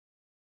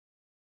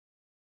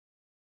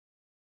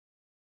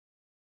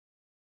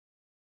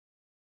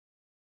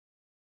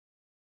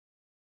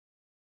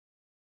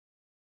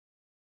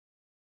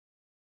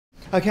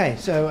Okay,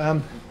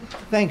 so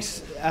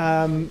thanks.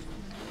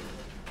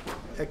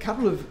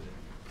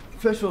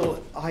 First of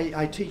all,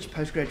 I teach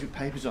postgraduate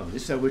papers on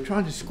this, so we're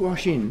trying to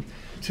squash in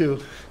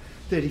to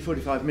 30,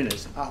 45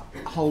 minutes a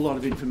whole lot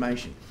of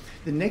information.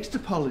 The next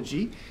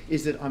apology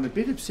is that I'm a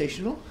bit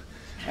obsessional,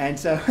 and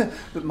so,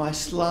 but my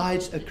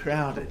slides are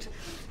crowded.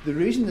 The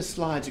reason the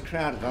slides are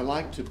crowded, I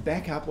like to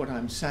back up what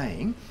I'm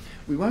saying.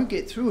 We won't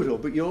get through it all,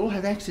 but you'll all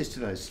have access to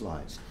those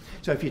slides.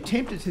 So if you're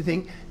tempted to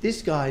think,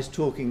 this guy's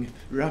talking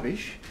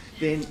rubbish,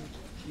 then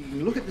you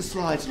can look at the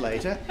slides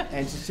later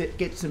and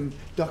get some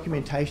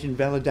documentation,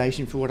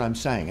 validation for what I'm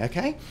saying,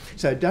 okay?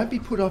 So don't be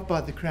put off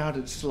by the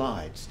crowded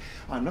slides.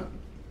 I'm not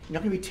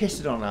going to be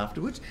tested on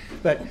afterwards,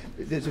 but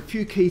there's a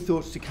few key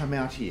thoughts to come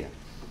out here.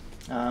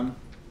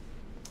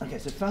 Okay,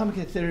 so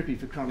pharmacotherapy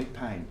for chronic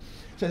pain.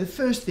 So the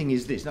first thing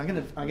is this,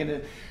 and I'm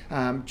going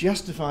to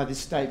justify this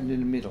statement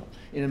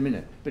in a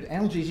minute, but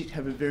analgesics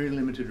have a very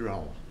limited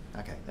role.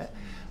 Okay,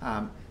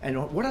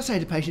 and what I say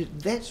to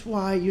patients, that's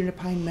why you're in a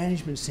pain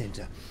management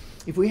centre.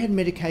 If we had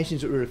medications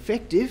that were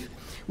effective,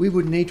 we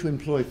would need to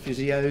employ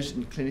physios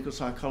and clinical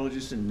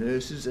psychologists and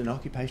nurses and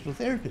occupational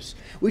therapists.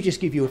 We just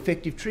give you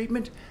effective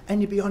treatment and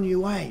you'd be on your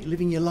way,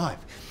 living your life.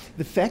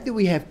 The fact that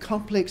we have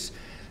complex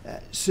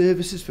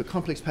services for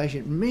complex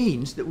patients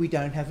means that we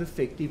don't have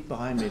effective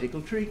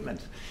biomedical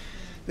treatment.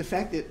 The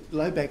fact that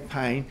low back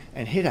pain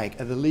and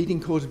headache are the leading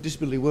cause of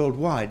disability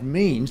worldwide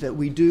means that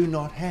we do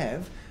not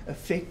have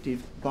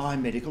effective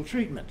biomedical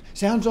treatment.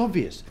 Sounds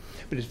obvious,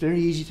 but it's very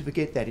easy to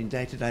forget that in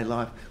day-to-day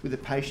life with a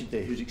patient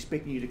there who's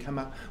expecting you to come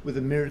up with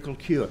a miracle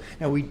cure.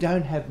 Now, we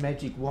don't have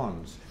magic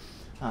wands.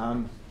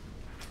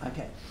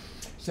 Okay,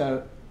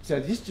 so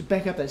just to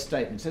back up that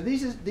statement, so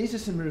these are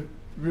some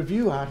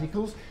review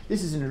articles.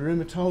 This is in a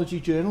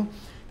rheumatology journal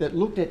that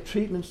looked at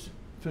treatments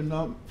for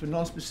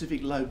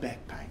non-specific low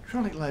back pain,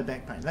 chronic low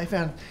back pain.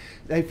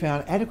 They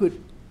found adequate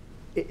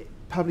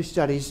published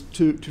studies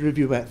to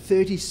review about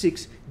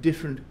 36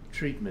 different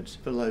treatments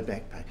for low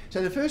back pain.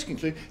 So the first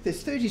conclusion,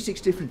 there's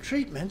 36 different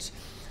treatments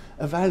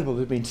available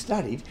that have been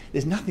studied.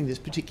 There's nothing that's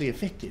particularly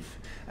effective.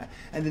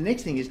 And the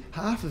next thing is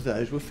half of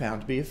those were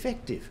found to be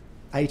effective.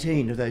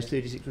 18 of those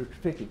 36 were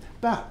effective.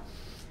 But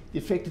the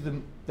effect of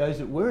them, those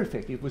that were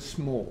effective, was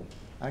small.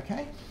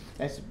 Okay?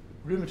 That's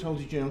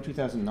Rheumatology Journal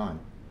 2009.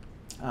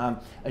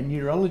 A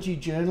Neurology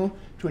Journal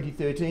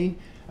 2013,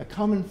 a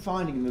common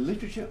finding in the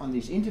literature on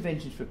these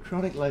interventions for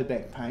chronic low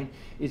back pain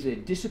is a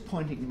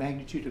disappointing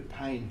magnitude of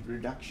pain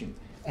reduction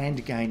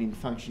and gain in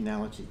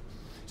functionality.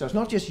 So it's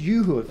not just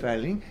you who are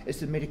failing,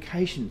 it's the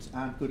medications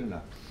aren't good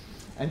enough.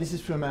 And this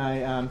is from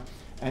a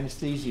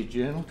Anesthesia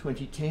Journal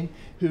 2010,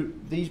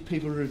 these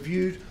people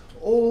reviewed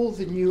all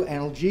the new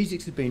analgesics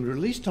that have been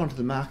released onto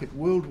the market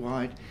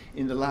worldwide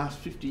in the last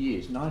 50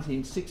 years,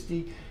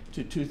 1960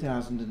 to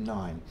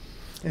 2009.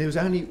 And there was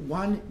only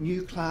one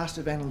new class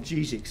of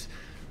analgesics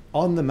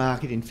on the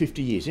market in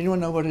 50 years. Anyone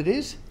know what it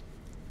is?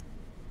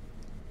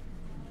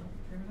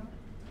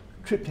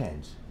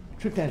 Triptans.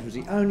 Triptans was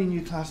the only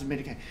new class of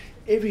medication.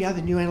 Every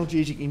other new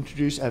analgesic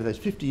introduced over those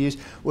 50 years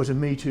was a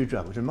Me Too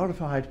drug. It was a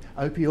modified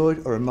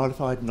opioid or a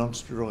modified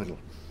non-steroidal.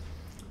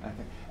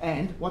 Okay.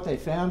 And what they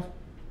found,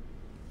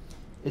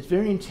 it's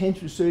very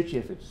intense research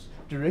efforts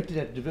directed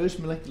at diverse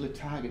molecular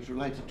targets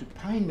related to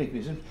pain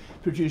mechanisms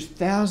produced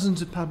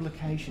thousands of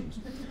publications,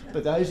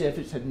 but those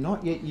efforts had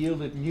not yet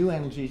yielded new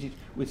analgesics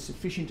with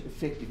sufficient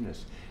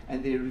effectiveness,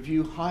 and their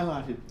review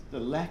highlighted the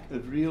lack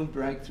of real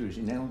breakthroughs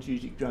in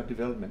analgesic drug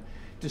development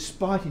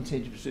despite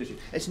intensive research.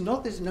 It's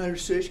not there's no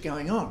research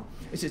going on,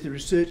 it's that the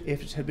research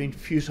efforts have been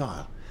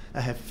futile,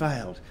 they have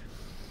failed.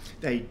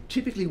 They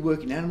typically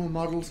work in animal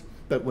models,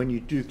 but when you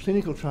do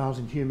clinical trials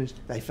in humans,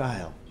 they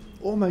fail.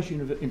 Almost,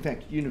 in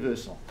fact,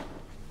 universal,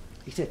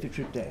 except for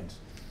triptans.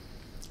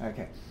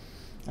 Okay,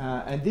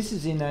 and this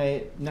is in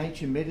a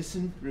Nature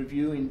Medicine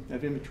review in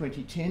November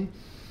 2010.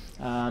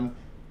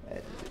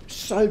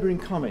 Sobering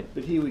comment,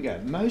 but here we go.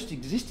 Most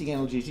existing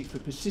analgesics for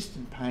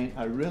persistent pain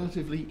are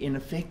relatively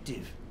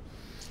ineffective.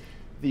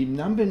 The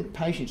number of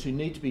patients who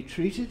need to be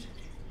treated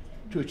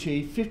to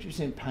achieve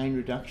 50% pain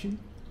reduction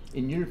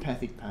in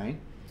neuropathic pain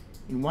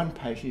in one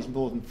patient is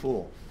more than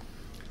 4.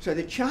 So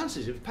the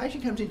chances, if a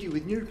patient comes into you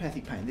with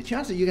neuropathic pain, the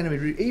chances you're going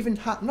to even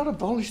not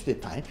abolish their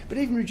pain, but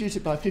even reduce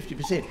it by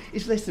 50%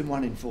 is less than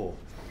 1 in 4.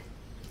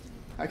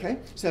 Okay,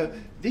 so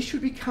this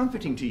should be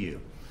comforting to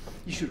you.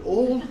 You should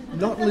all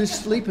not lose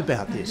sleep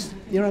about this.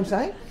 You know what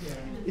I'm saying?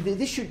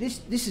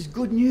 This is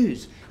good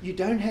news. You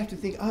don't have to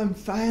think, oh, I'm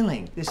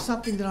failing. There's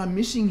something that I'm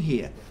missing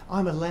here.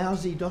 I'm a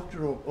lousy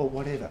doctor or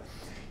whatever.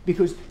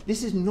 Because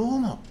this is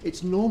normal.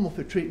 It's normal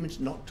for treatments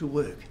not to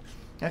work.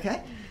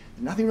 Okay?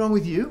 Nothing wrong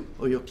with you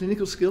or your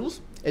clinical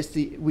skills.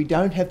 We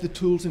don't have the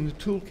tools in the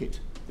toolkit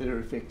that are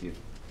effective.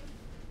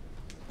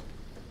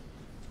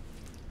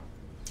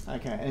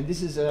 Okay, and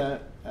this is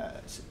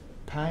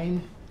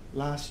pain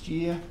last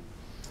year,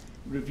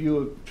 review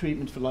of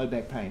treatments for low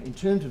back pain. In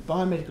terms of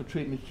biomedical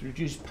treatments to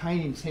reduce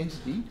pain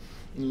intensity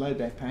in low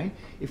back pain,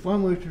 if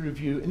one were to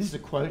review, and this is a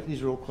quote,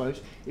 these are all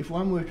quotes, if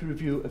one were to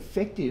review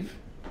effective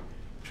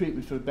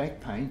treatment for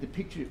back pain, the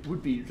picture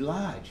would be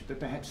large,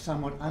 but perhaps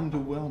somewhat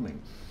underwhelming.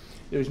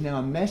 There is now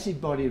a massive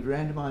body of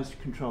randomised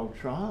controlled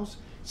trials,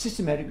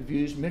 systematic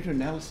reviews,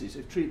 meta-analyses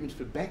of treatments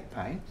for back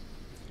pain,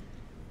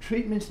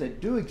 treatments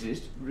that do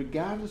exist,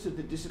 regardless of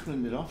the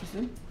discipline that offers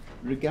them,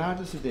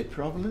 regardless of their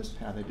provenance,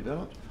 how they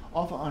developed,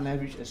 offer on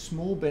average a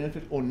small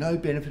benefit or no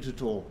benefit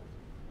at all,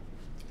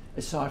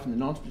 aside from the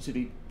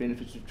non-specific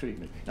benefits of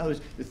treatment. In other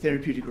words, the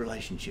therapeutic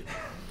relationship.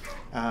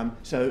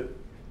 So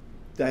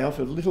they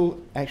offer little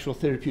actual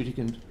therapeutic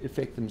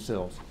effect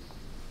themselves.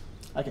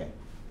 Okay,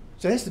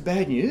 so that's the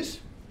bad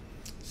news.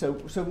 So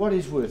what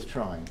is worth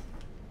trying?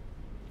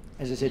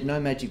 As I said,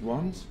 no magic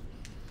wands.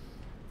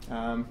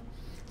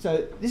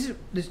 So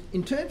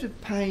in terms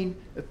of pain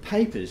of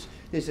papers,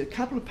 there's a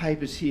couple of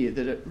papers here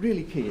that are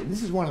really key, and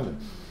this is one of them.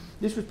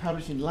 This was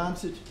published in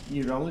Lancet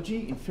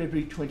Neurology in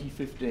February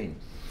 2015.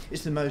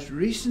 It's the most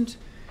recent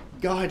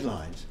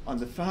guidelines on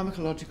the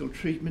pharmacological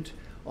treatment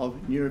of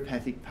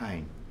neuropathic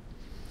pain.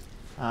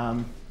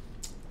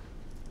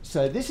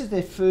 So this is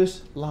their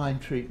first line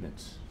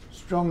treatments,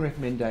 strong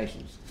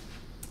recommendations.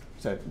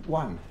 So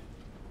 1,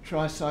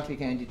 tricyclic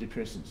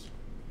antidepressants.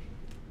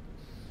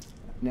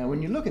 Now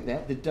when you look at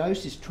that, the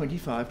dose is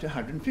 25 to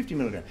 150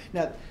 milligrams.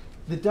 Now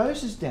the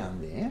doses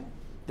down there,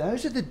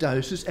 those are the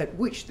doses at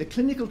which the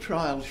clinical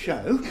trials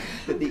show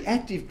that the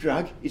active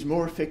drug is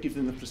more effective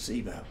than the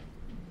placebo.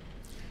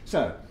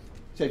 So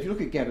if you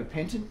look at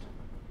gabapentin,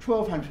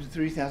 1,200 to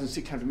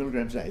 3,600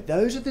 milligrams a day.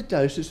 Those are the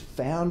doses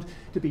found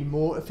to be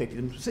more effective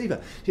than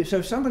placebo. So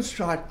if someone's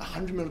tried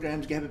 100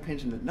 milligrams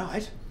gabapentin at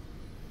night,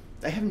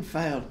 they haven't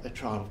failed a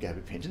trial of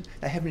gabapentin.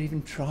 They haven't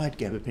even tried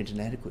gabapentin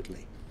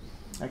adequately.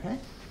 Okay?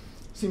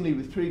 Similarly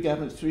with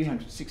pregabalins,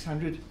 300 to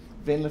 600,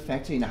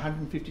 venlafaxine,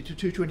 150 to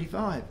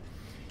 225.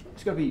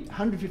 It's got to be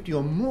 150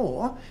 or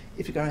more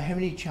if you're going to have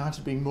any chance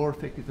of being more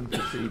effective than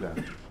placebo.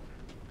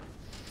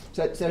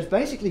 So it's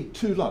basically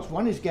two lots.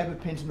 One is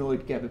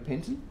gabapentinoid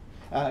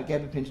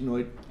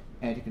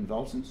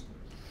anticonvulsants,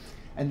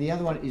 and the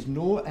other one is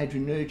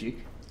noradrenergic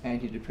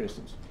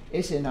antidepressants,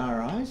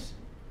 SNRIs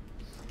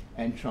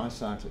and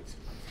tricyclics.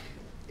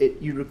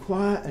 You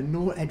require a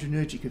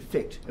noradrenergic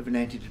effect of an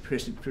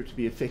antidepressant for it to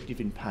be effective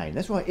in pain.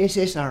 That's why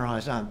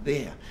SSRIs aren't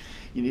there.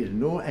 You need a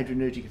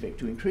noradrenergic effect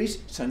to increase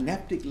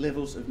synaptic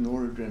levels of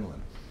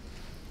noradrenaline.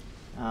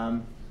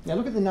 Now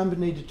look at the number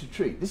needed to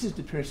treat. This is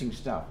depressing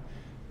stuff.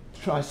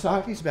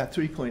 Tricyclics is about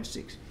 3.6.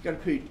 You've got to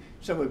treat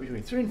somewhere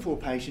between 3 and 4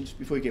 patients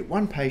before you get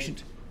one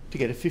patient to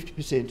get a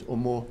 50% or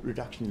more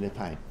reduction in their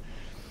pain.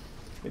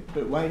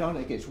 But wait on,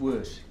 it gets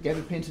worse.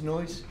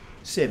 Gabapentinoids,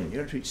 7. You've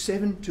got to treat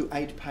 7 to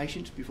 8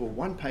 patients before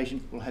one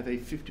patient will have a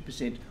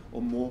 50%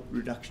 or more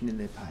reduction in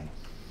their pain.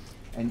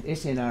 And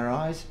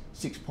SNRIs,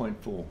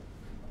 6.4.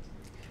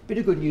 Bit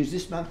of good news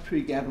this month,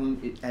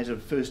 pregabalin, as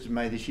of 1st of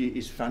May this year,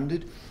 is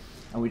funded,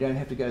 and we don't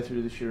have to go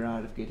through the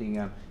charade of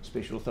getting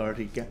special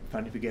authority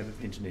funding for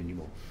gabapentin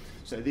anymore.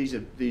 So these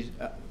are,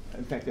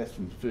 in fact that's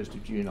from the 1st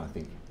of June I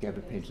think,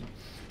 gabapentin.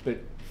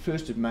 But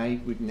 1st of May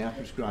we can now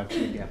prescribe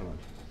pregabalin.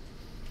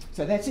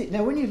 So that's it.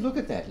 Now when you look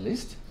at that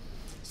list,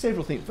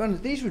 several things.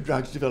 One, these were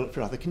drugs developed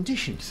for other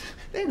conditions.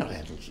 They're not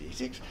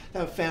analgesics. They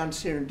were found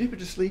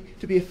serendipitously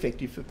to be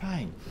effective for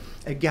pain.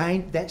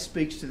 Again, that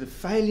speaks to the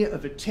failure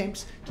of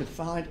attempts to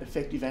find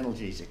effective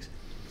analgesics.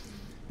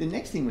 The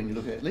next thing when you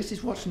look at that list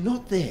is what's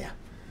not there.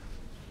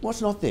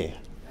 What's not there?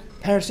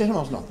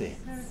 Paracetamol's not there.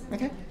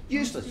 Okay?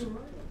 Useless.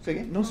 So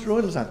again,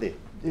 non-steroidals aren't there.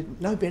 There's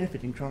no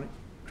benefit in chronic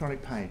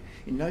pain.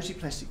 In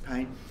nociplastic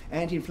pain,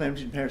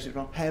 anti-inflammatory and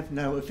paracetamol have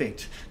no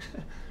effect.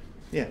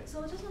 Yeah.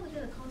 So I just want to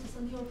get a context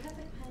on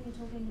neuropathic pain you're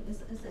talking,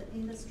 is it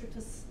in the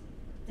strictest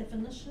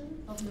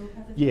definition of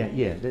neuropathic pain?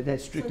 Yeah,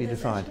 that's strictly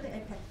defined. So there's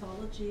actually a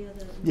pathology of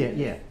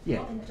the... Yeah.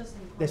 Not in just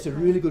in That's a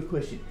really good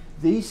question.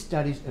 These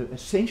studies are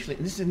essentially,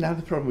 and this is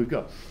another problem we've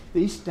got,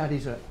 these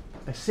studies are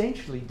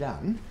essentially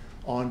done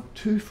on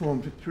 2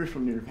 forms of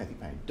peripheral neuropathic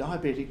pain,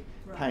 diabetic,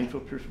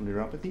 painful peripheral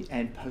neuropathy,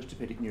 and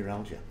postherpetic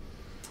neuralgia.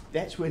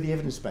 That's where the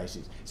evidence base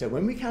is. So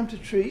when we come to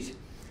treat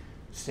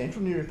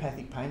central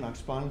neuropathic pain, like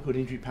spinal cord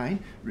injury pain,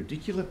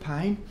 radicular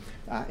pain,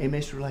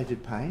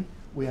 MS-related pain,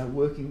 we are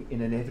working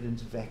in an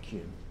evidence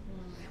vacuum.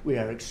 We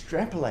are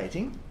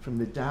extrapolating from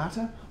the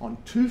data on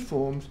 2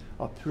 forms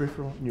of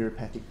peripheral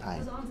neuropathic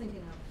pain. Because I'm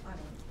thinking of,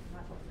 my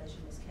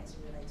population is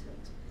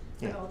cancer-related.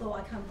 Yeah. And although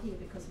I come here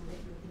because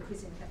we're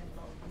increasingly having a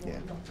lot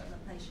more doctor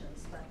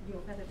patients, but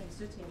neuropathic pain,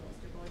 certainly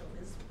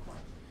non-steroidal, is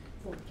quite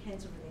for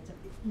cancer-related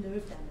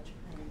nerve damage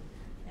pain,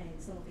 and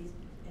some of these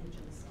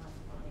agents I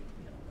find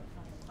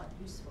quite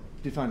useful.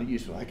 Do you find it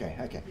useful? Okay.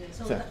 Yeah,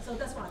 so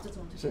that's why I just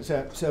wanted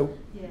to... So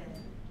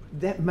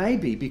that may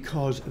be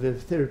because of the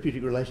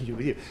therapeutic relationship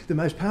with you. The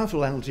most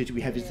powerful analgesic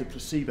we have is the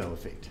placebo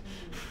effect.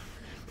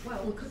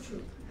 Well, we could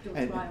do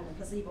a trial on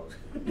placebo.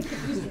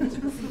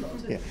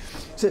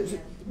 So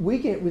we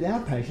get, with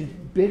our patients,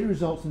 better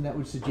results than that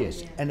would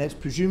suggest, and that's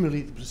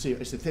presumably the placebo.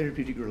 It's the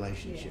therapeutic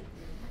relationship.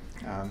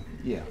 Is it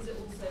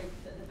also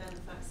that the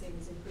venlafaxine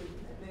is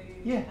improving their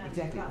mood? Yeah,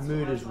 exactly.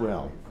 Mood as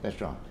well.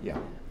 That's right. Yeah.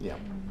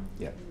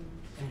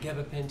 And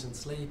gabapentin,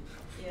 sleep,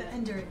 Yeah.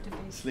 And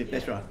directives. Sleep, Yeah.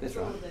 that's right, that's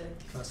It's all right.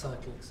 the-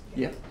 tricyclics.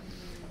 Yep.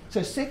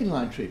 So second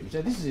line treatment.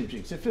 So this is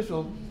interesting. So first of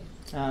all,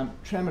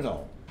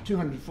 tramadol,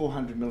 200 to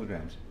 400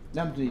 milligrams.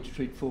 Numbers need to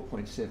treat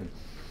 4.7.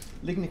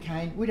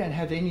 Lignocaine, we don't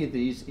have any of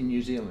these in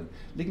New Zealand.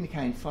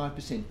 Lignocaine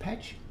 5%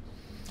 patch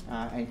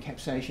and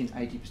capsaicin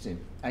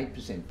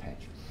 8%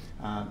 patch.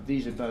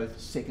 These are both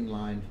second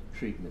line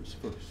treatments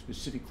for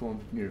specific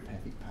forms of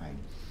neuropathic pain.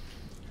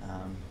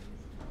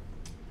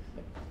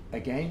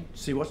 Again,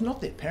 see what's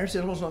not there.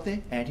 Paracetamol's not there,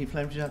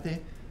 anti-inflammatories aren't there,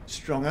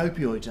 strong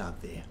opioids aren't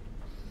there.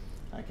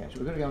 Okay, so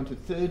we've got to go into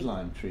third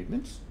line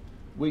treatments.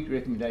 Weak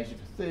recommendation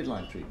for third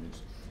line treatments.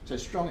 So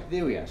strong,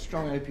 there we are,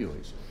 strong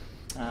opioids.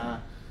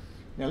 Now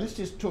let's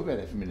just talk about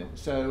that for a minute.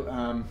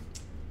 So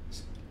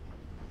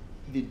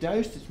the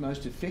dose that's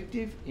most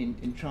effective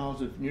in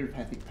trials of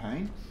neuropathic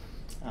pain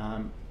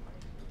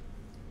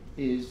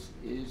is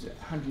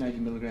 180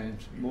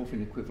 milligrams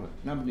morphine equivalent.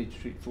 Number need to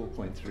treat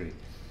 4.3.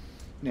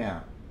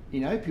 Now,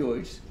 in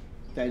opioids,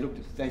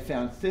 they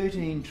found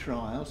 13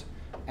 trials,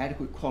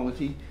 adequate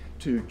quality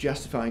to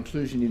justify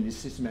inclusion in this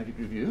systematic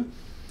review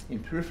in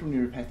peripheral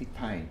neuropathic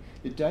pain.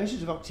 The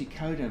doses of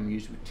oxycodone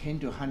used were 10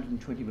 to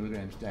 120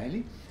 milligrams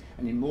daily,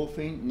 and in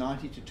morphine,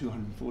 90 to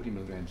 240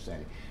 milligrams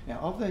daily. Now,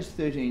 of those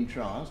 13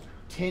 trials,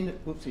 10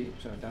 of the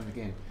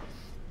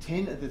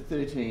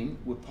 13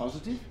 were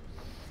positive.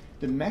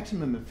 The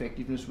maximum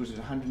effectiveness was at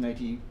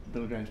 180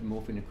 milligrams of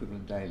morphine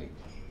equivalent daily.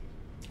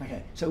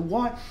 Okay, so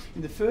why,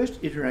 in the first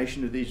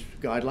iteration of these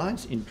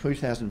guidelines in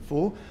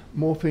 2004,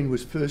 morphine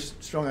was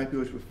strong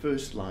opioids were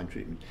first line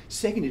treatment.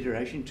 Second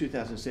iteration in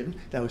 2007,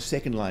 they were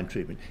second line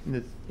treatment.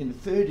 In the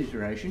third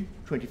iteration,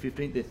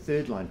 2015, they're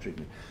third line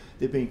treatment.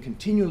 They're being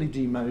continually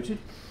demoted,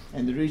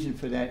 and the reason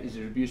for that is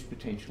their abuse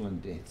potential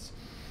and deaths.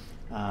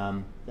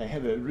 They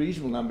have a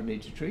reasonable number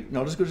need to treat,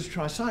 not as good as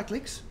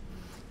tricyclics,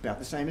 about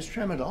the same as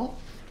tramadol,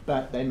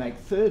 but they make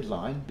third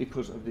line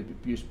because of the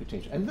abuse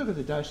potential. And look at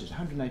the doses,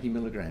 180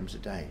 milligrams a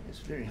day. It's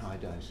a very high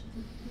dose.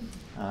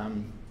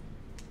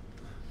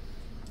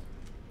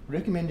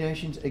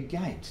 Recommendations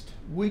against,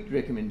 weak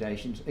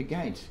recommendations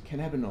against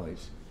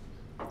cannabinoids.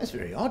 That's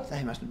very odd.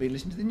 They mustn't be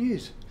listening to the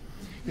news.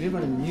 But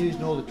everyone in the news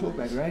and all the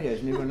talkback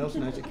radios and everyone else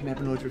knows that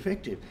cannabinoids are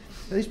effective.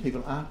 These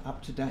people aren't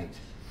up to date.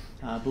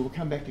 But we'll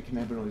come back to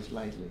cannabinoids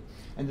later.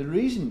 And the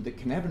reason that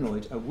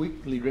cannabinoids are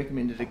weakly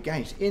recommended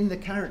against in the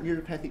current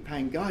neuropathic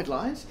pain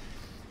guidelines,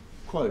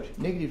 quote,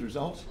 negative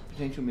results,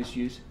 potential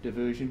misuse,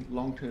 diversion,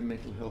 long-term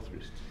mental health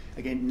risks.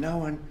 Again, no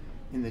one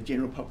in the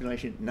general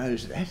population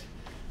knows that.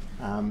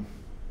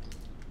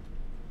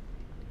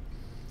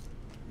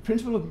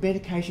 Principle of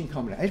medication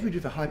combination, as we do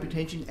for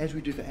hypertension, as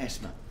we do for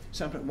asthma.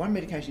 Sometimes one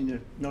medication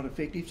is not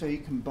effective, so you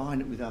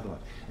combine it with other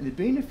ones. And there have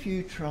been a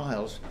few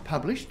trials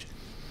published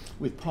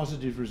with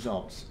positive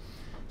results.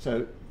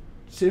 So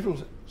several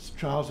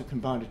trials have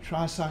combined a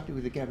tricyclic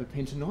with a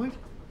gabapentinoid.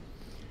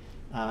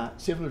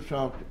 Several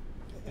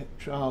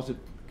trials have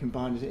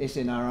combined an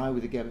SNRI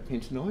with a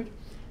gabapentinoid.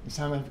 And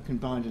some have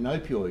combined an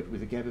opioid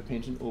with a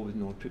gabapentin or with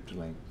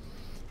nortriptyline.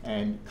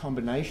 And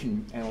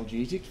combination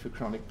analgesics for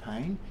chronic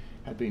pain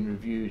have been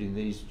reviewed in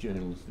these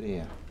journals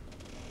there.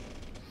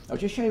 I'll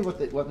just show you what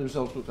the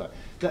results look like.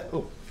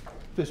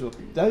 First of all,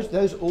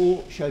 those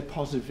all show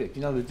positive effect.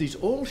 In other words, these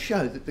all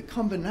show that the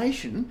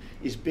combination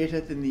is better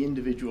than the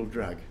individual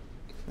drug.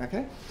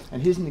 Okay?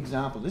 And here's an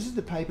example. This is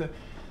the paper,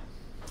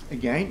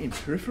 again, in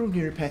peripheral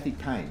neuropathic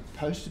pain,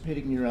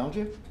 post-herpetic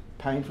neuralgia,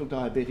 painful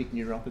diabetic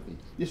neuropathy.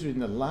 This was in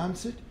the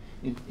Lancet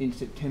in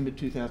September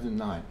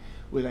 2009,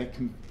 where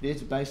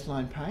there's a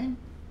baseline pain.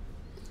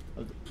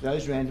 Of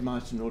those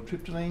randomised to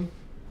nortriptyline,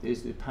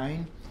 there's the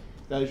pain.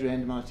 Those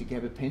randomised to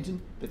gabapentin,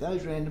 but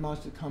those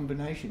randomised to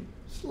combination,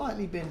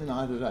 slightly better than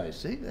either of those.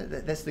 See,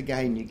 that's the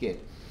gain you get.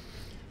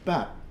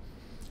 But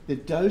the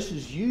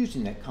doses used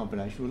in that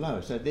combination were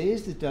lower. So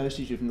there's the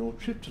dosage of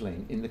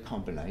nortriptyline in the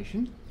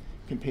combination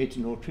compared to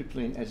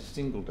nortriptyline as a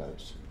single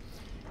dose.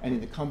 And in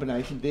the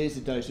combination, there's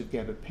the dose of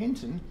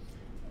gabapentin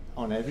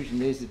on average,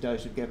 and there's the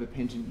dose of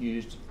gabapentin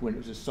used when it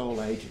was a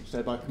sole agent.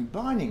 So by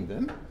combining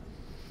them,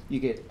 you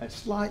get a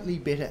slightly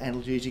better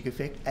analgesic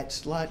effect at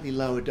slightly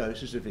lower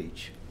doses of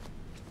each.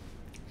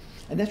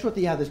 And that's what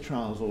the other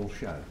trials all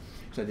show.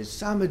 So there's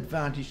some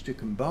advantage to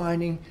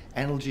combining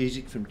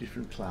analgesics from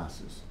different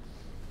classes.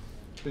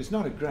 But it's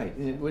not a great,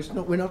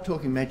 we're not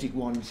talking magic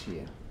wands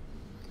here.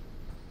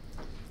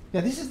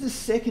 Now this is the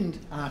second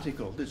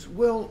article that's,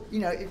 well, you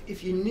know,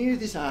 if you knew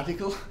this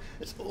article,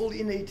 that's all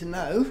you need to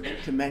know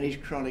to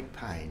manage chronic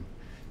pain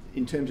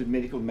in terms of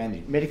medical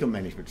management, medical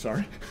management.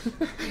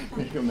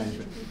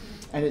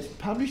 And it's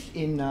published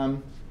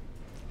in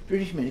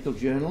British Medical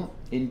Journal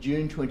in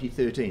June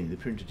 2013, the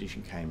print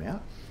edition came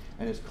out,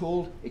 and it's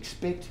called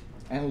Expect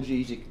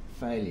Analgesic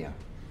Failure,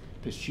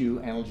 Pursue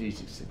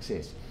Analgesic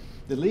Success.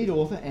 The lead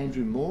author,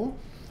 Andrew Moore,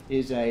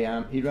 is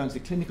he runs the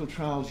clinical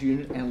trials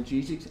unit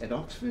analgesics at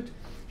Oxford.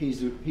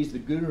 He's the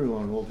guru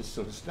on all this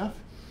sort of stuff,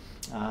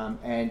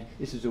 and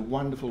this is a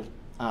wonderful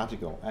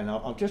article, and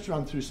I'll just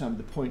run through some of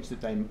the points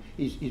that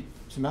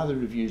some other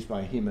reviews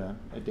by him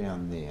are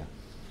down there.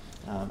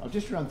 I'll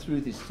just run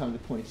through some of the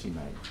points he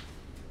made.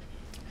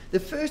 The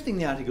first thing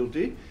the article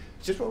did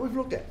is just what we've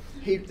looked at.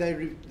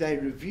 They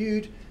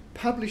reviewed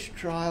published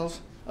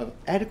trials of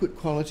adequate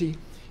quality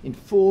in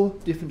 4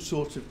 different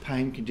sorts of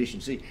pain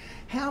conditions. See,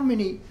 how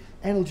many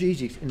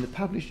analgesics in the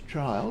published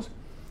trials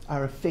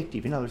are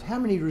effective? In other words, how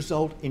many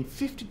result in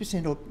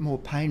 50% or more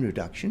pain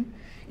reduction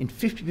in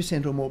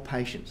 50% or more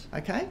patients?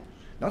 Okay?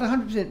 Not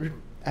 100%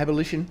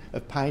 abolition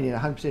of pain in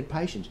 100%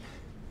 patients.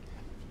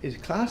 Is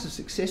class is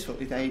successful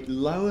if they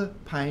lower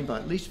pain by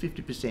at least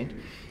 50%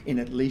 in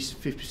at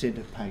least 50%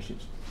 of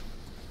patients.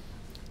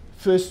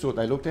 First thought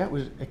they looked at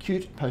was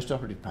acute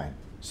post-operative pain.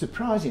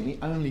 Surprisingly,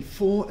 only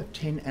 4 of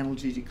 10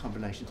 analgesic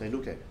combinations they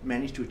looked at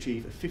managed to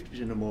achieve a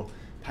 50% or more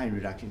pain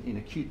reduction in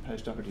acute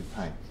post-operative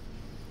pain.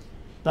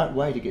 But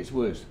wait, it gets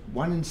worse.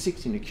 1 in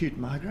 6 in acute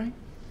migraine,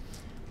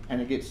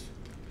 and it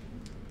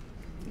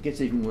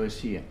gets even worse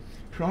here.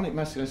 Chronic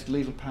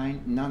musculoskeletal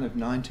pain, none of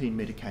 19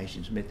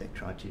 medications met that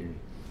criterion.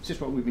 It's just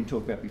what we've been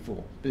talking about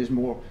before, but this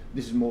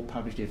is more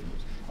published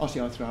evidence.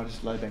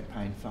 Osteoarthritis, low back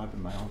pain,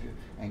 fibromyalgia,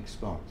 ankle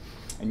spine.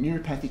 And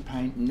neuropathic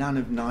pain, none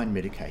of 9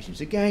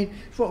 medications. Again,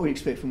 it's what we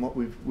expect from what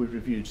we've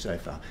reviewed so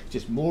far.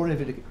 Just more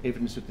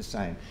evidence of the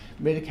same.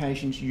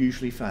 Medications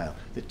usually fail.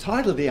 The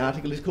title of the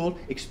article is called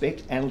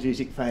Expect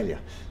Analgesic Failure.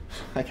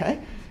 Okay?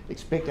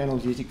 Expect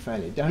analgesic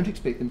failure. Don't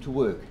expect them to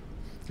work,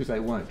 because they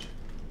won't.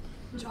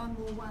 John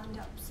will wind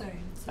up soon,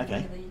 so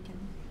okay. Really you can...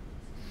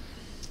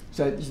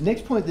 So the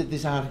next point that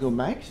this article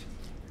makes,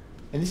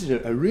 and this is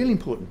a really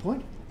important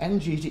point,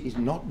 analgesia is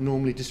not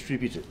normally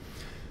distributed.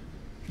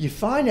 You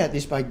find out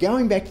this by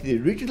going back to the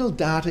original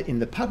data in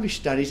the published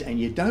studies, and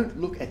you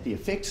don't look at the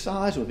effect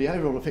size or the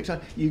overall effect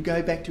size, you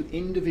go back to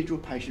individual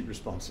patient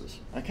responses,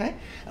 okay?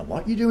 And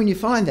what you do when you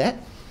find that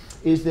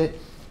is that,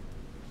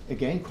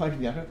 again, quoting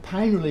the article,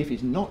 pain relief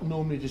is not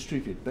normally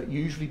distributed, but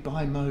usually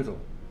bimodal.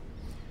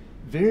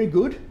 Very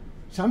good,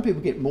 some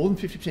people get more than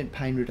 50%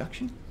 pain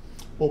reduction,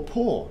 or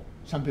poor,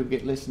 some people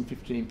get less than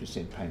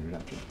 15% pain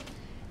reduction.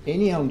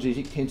 Any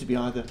analgesic tends to be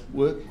either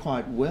work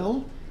quite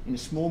well in a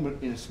small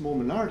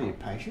minority of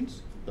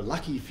patients, the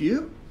lucky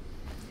few,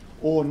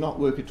 or not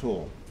work at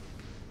all.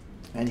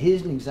 And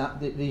here's an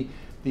example.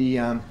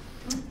 The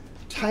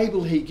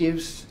table he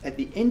gives at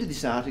the end of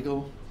this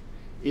article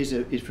is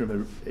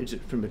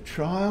from a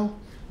trial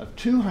of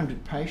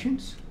 200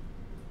 patients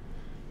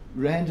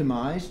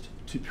randomised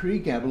to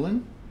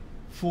pregabalin,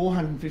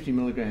 450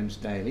 milligrams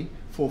daily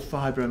for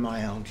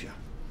fibromyalgia.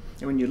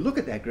 And when you look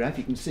at that graph,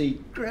 you can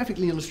see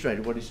graphically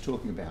illustrated what he's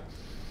talking about.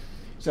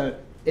 So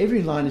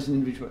every line is an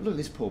individual. Look at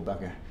this poor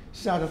bugger.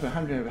 Started off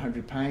 100 over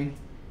 100 pain,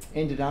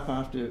 ended up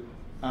after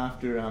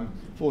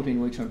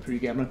 14 weeks on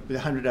pregabalin with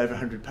 100 over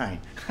 100 pain.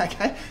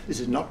 Okay, this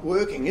is not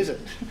working, is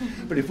it?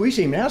 But if we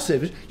see him in our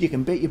service, you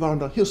can bet your bottom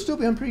dollar he'll still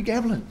be on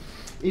pregabalin,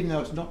 even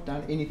though it's not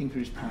done anything for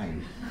his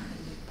pain.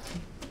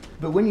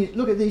 But when you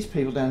look at these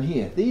people down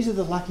here, these are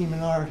the lucky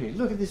minority.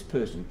 Look at this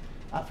person,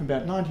 up from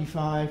about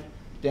 95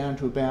 down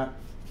to about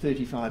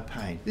 35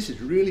 pain. This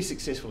is really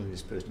successful in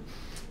this person.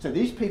 So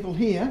these people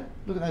here,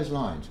 look at those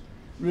lines,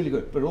 really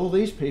good. But all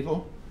these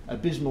people,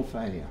 abysmal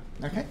failure,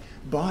 okay?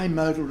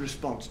 Bimodal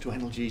response to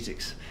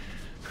analgesics.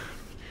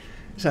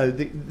 So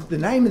the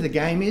name of the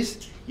game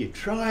is, you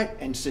try it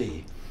and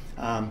see.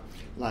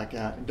 Like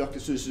Dr.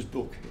 Seuss's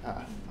book,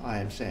 I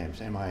Am Sam,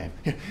 Sam I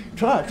Am.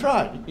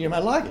 Try it, you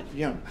might like it.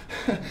 You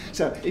know.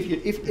 So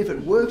if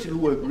it works, it'll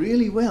work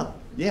really well,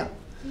 yeah.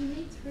 Do you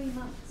need 3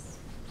 months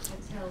to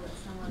tell that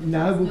someone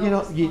No,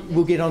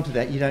 we'll get onto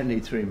that. You don't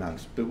need 3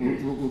 months, but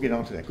we'll get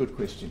onto that. Good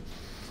question.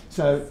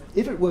 So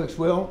if it works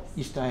well,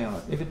 you stay on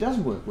it. If it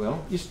doesn't work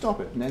well, you stop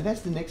it. Now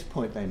that's the next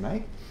point they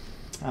make.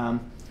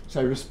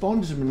 So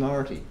respond as a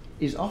minority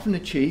is often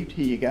achieved,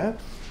 here you go,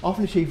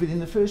 often achieved within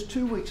the first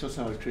 2 weeks or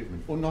so of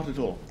treatment, or not at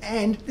all.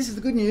 And this is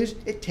the good news,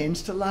 it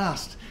tends to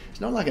last.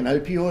 It's not like an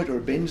opioid or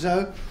a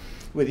benzo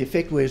where the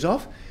effect wears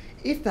off.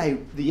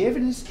 The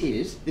evidence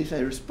is, if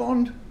they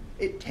respond,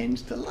 it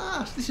tends to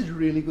last. This is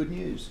really good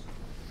news.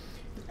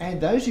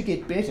 And those who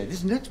get better, this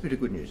is the next bit of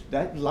good news,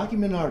 that lucky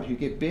minority who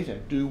get better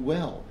do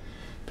well.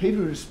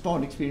 People who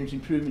respond experience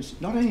improvements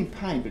not only in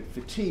pain, but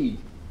fatigue,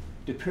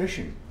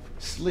 depression,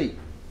 sleep,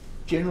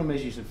 general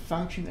measures of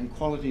function and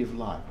quality of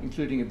life,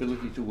 including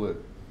ability to work.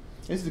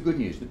 This is the good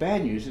news. The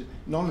bad news is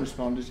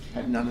non-responders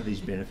have none of these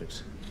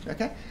benefits.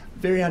 Okay?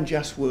 Very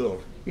unjust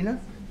world. You know,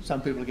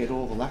 some people get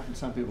all the luck and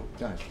some people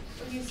don't.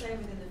 When you say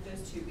within the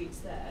first 2 weeks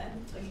there,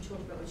 are you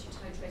talking about when you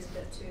titrated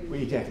it to...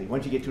 Well, exactly.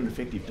 Once you get to an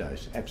effective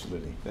dose,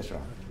 absolutely. That's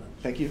right.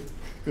 Thank you.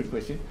 Good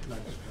question.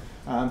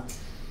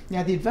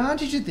 Now, the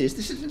advantage of this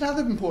is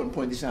another important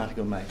point this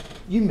article makes.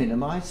 You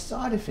minimise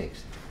side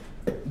effects.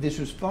 This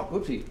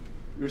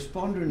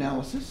responder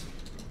analysis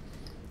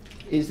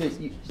is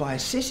that by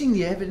assessing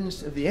the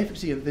evidence of the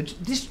efficacy of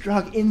this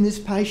drug in this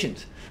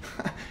patient,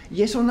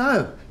 yes or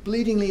no,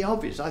 bleedingly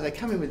obvious. Either they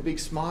come in with a big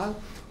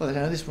smile or they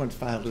know this one's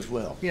failed as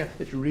well. You know,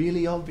 it's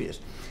really obvious.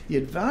 The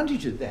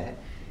advantage of that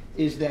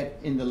is that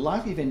in the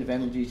likely event of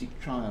analgesic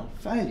trial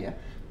failure,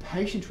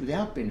 patients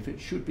without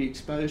benefit should be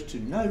exposed to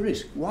no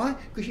risk. Why?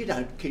 Because you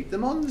don't keep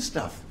them on the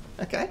stuff.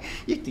 okay?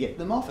 You have to get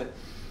them off it.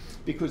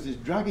 Because this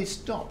drug is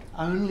stopped,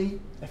 only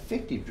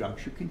effective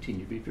drugs should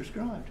continue to be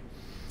prescribed.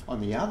 On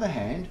the other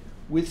hand,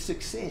 with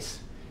success,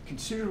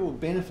 considerable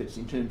benefits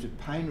in terms of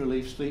pain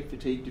relief, sleep,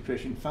 fatigue,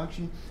 depression,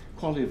 function,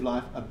 quality of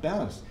life are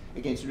balanced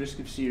against the risk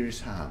of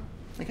serious harm.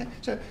 Okay?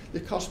 So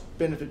the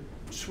cost-benefit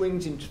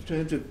swings in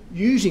terms of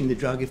using the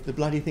drug if the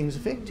bloody thing's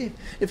effective.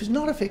 If it's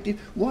not effective,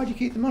 why do you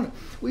keep them on it?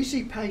 We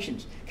see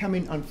patients come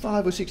in on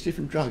 5 or 6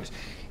 different drugs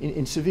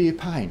in severe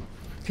pain.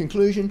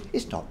 Conclusion,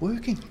 it's not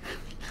working.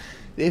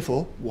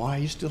 Therefore, why are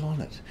you still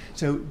on it?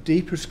 So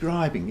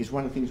de-prescribing is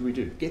one of the things we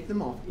do. Get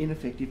them off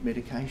ineffective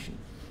medication.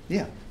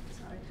 Yeah?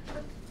 Sorry.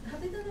 But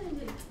have they done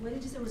any, when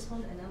did you say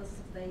responder analysis,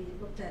 have they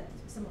looked at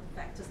some of the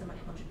factors that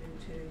might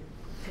contribute to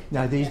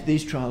No,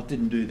 these trials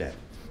didn't do that.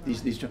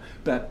 These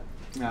but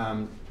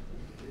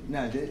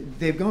no,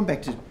 they've gone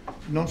back to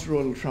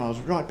non-steroidal trials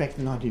right back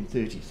to the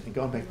 1930s and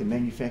gone back to the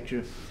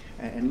manufacturer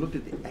and looked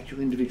at the actual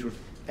individuals.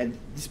 And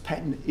this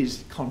pattern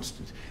is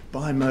constant,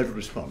 bimodal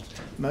response.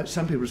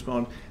 Some people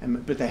respond,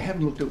 but they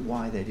haven't looked at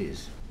why that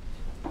is.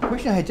 The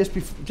question I had just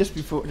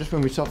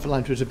when we stopped for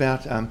lunch was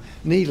about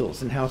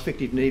needles and how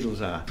effective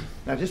needles are.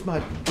 Now, I just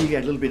might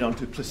deviate a little bit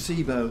onto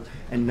placebo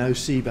and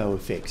nocebo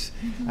effects,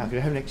 because I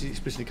haven't actually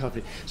explicitly covered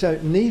it. So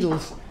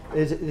needles,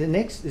 there's a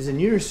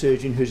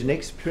neurosurgeon who's an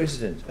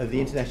ex-president of the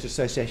International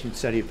Association for the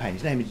Study of Pain.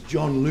 His name is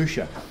John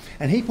Lucia,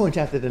 and he points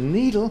out that a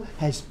needle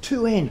has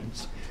 2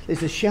 ends. There's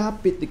the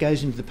sharp bit that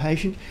goes into the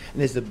patient, and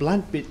there's the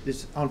blunt bit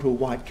that's onto a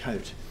white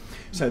coat.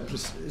 So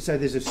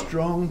there's a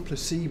strong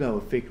placebo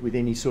effect with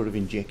any sort of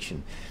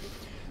injection.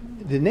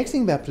 The next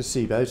thing about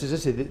placebos, as I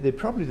said, they're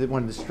probably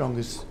one of the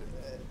strongest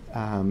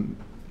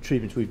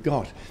treatments we've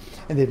got.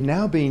 And there have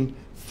now been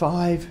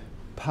 5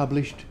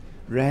 published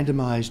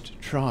randomised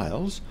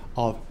trials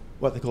of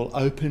what they call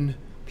open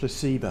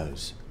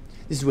placebos.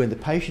 This is when the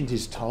patient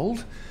is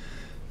told,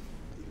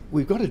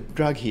 we've got a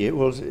drug here,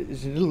 well,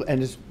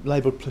 it's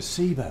labelled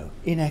placebo,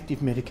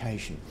 inactive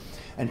medication.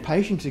 And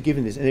patients are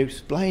given this, and they're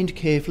explained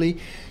carefully,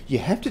 you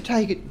have to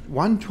take it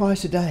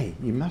 1-2 a day.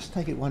 You must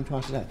take it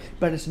 1-2 a day.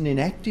 But it's an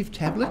inactive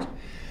tablet.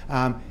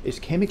 It's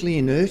chemically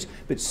inert,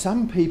 but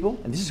some people,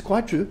 and this is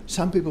quite true,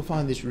 some people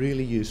find this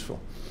really useful.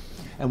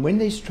 And when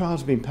these trials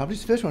have been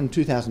published, the first one in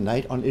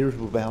 2008 on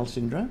irritable bowel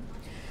syndrome,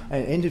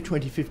 at the end of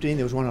 2015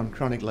 there was one on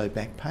chronic low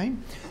back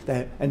pain,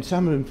 and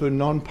some of them for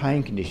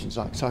non-pain conditions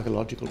like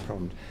psychological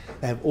problems.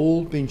 They have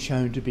all been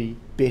shown to be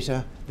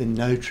better than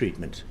no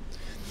treatment.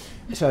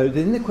 So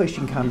then the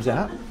question comes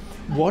out,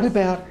 what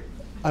about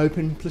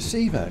open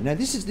placebo? Now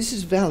this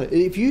is valid.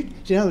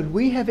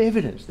 We have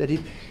evidence that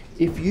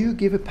if you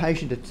give a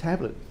patient a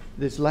tablet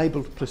that's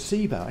labelled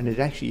placebo, and it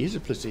actually is a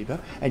placebo,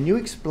 and you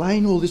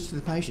explain all this to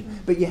the patient,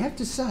 but you have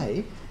to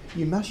say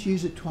you must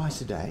use it 2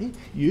 a day,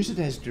 use it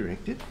as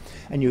directed,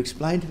 and you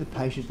explain to the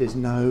patient there's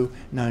no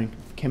known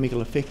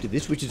chemical effect of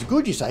this, which is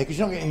good, you say, because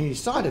you're not getting any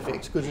side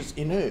effects because it's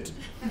inert.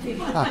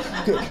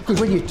 Because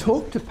when you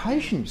talk to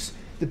patients,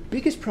 the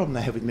biggest problem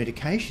they have with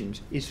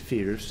medications is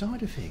fear of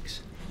side effects.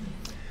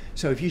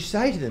 So if you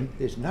say to them,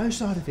 there's no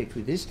side effect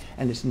with this,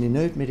 and it's an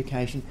inert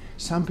medication,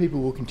 some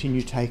people will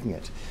continue taking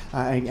it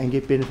and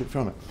get benefit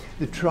from it.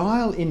 The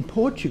trial in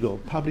Portugal,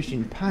 published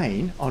in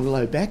Pain, on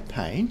low back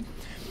pain,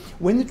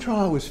 when the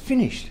trial was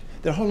finished,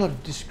 there were a whole lot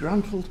of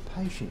disgruntled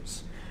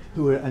patients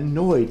who were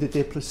annoyed that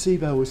their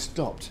placebo was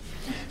stopped.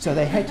 So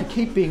they had to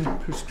keep being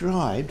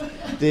prescribed,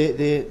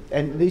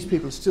 and these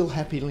people are still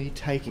happily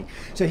taking.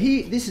 So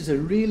this is a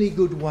really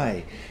good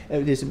way.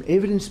 There's some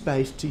evidence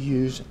base to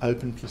use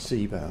open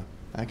placebo.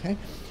 Okay?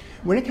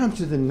 When it comes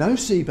to the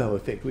nocebo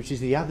effect, which is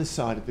the other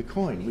side of the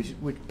coin, which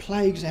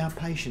plagues our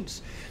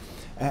patients,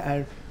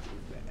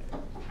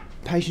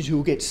 patients who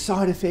will get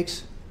side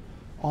effects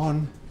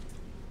on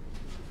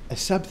a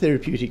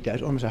subtherapeutic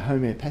dose, almost a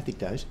homeopathic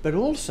dose, but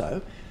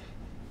also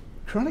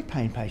chronic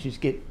pain patients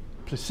get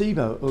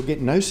placebo or get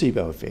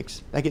nocebo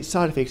effects. They get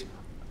side effects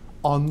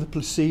on the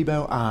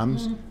placebo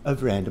arms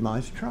of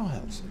randomised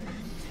trials.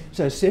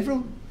 So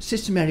several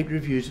systematic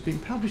reviews have been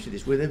published of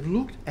this where they've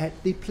looked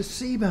at the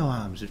placebo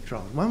arms of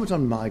trials. One was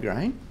on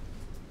migraine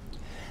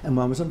and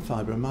one was on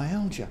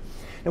fibromyalgia.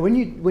 Now when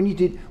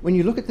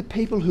you look at the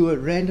people who are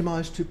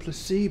randomised to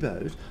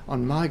placebos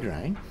on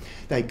migraine,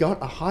 they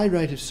got a high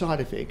rate of side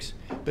effects,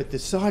 but the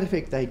side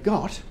effect they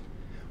got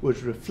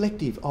was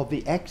reflective of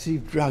the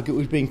active drug it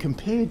was being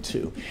compared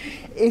to.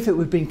 If it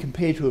was being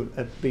compared to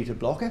a beta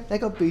blocker, they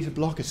got beta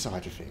blocker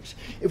side effects.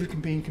 If it was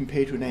being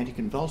compared to an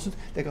anticonvulsant,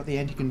 they got the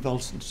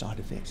anticonvulsant side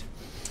effects.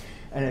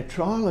 And a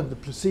trial of the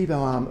placebo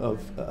arm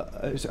of,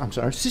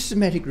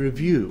 systematic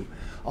review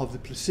of the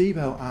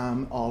placebo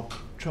arm of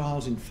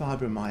trials in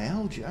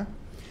fibromyalgia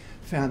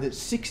found that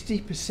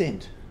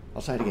 60%,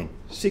 I'll say it again,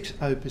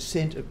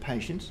 60% of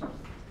patients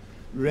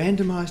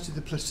randomised to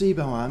the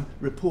placebo arm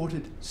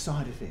reported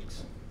side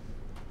effects.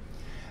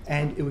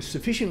 And it was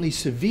sufficiently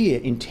severe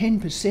in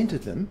 10%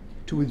 of them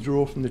to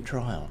withdraw from the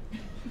trial.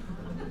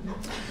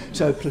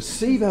 So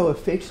placebo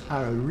effects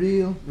are a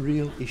real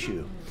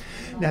issue.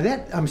 Now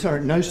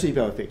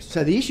nocebo effects.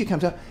 So the issue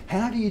comes up,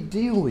 how do you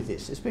deal with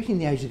this, especially in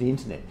the age of the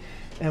internet?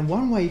 And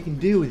one way you can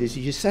deal with this is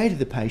you say to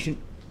the patient,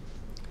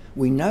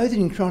 we know that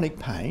in chronic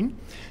pain,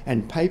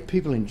 and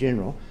people in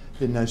general,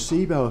 the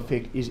nocebo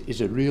effect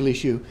is a real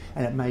issue,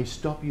 and it may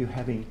stop you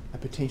having a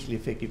potentially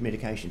effective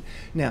medication.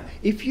 Now,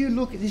 if you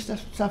look at this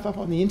stuff up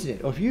on the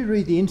internet, or if you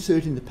read the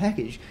insert in the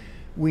package,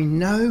 we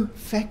know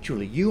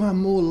factually you are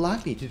more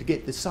likely to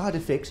get the side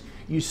effects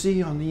you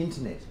see on the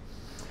internet.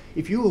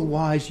 If you were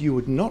wise, you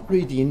would not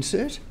read the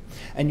insert,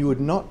 and you would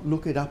not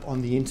look it up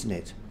on the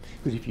internet,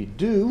 because if you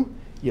do,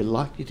 you're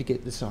likely to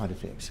get the side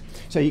effects.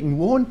 So you can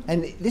warn,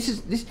 and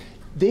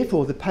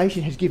therefore the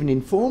patient has given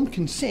informed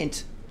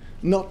consent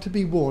not to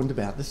be warned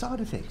about the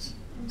side effects.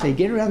 So you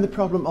get around the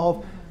problem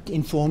of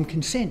informed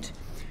consent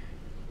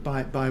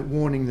by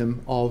warning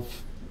them of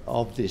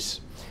this.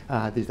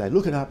 They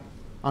look it up.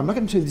 I'm not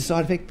going to tell you the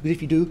side effect, because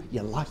if you do,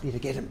 you're likely to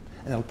get them,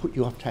 and they'll put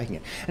you off taking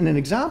it. And an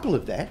example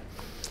of that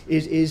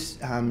is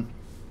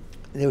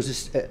there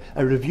was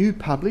a review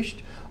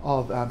published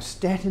of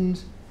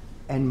statins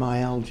and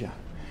myalgia.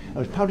 It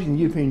was published in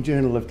the European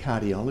Journal of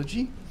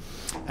Cardiology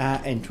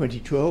in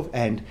 2012,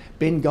 and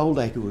Ben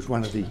Goldacre was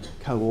one of the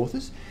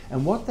co-authors.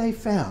 And what they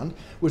found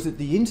was that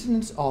the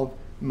incidence of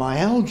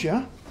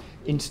myalgia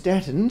in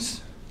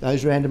statins,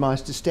 those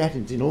randomised to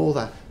statins in all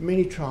the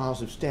many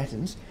trials of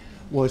statins,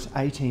 was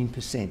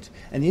 18%.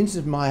 And the incidence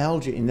of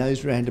myalgia in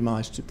those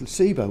randomised to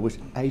placebo was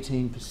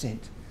 18%.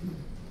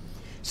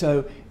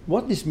 So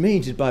what this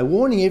means is, by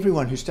warning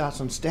everyone who starts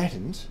on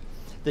statins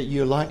that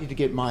you're likely to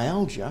get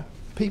myalgia,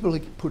 people are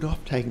put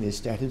off taking their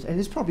statins, and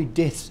there's probably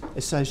deaths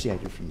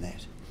associated from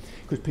that,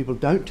 because people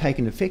don't take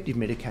an effective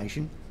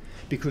medication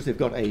because they've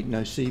got a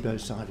nocebo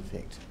side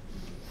effect.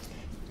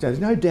 So there's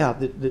no doubt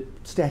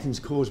that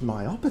statins cause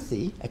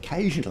myopathy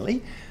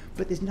occasionally,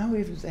 but there's no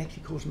evidence they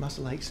actually cause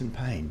muscle aches and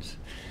pains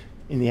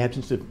in the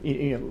absence of,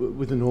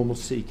 with the normal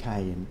CK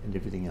and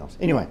everything else.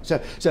 Anyway, so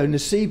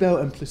nocebo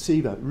and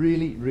placebo,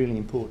 really, really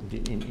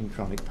important in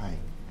chronic pain.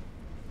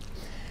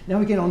 Now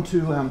we get on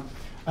to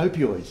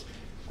opioids.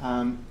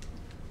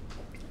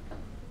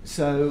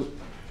 So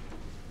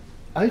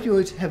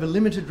opioids have a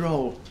limited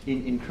role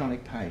in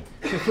chronic pain.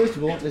 So first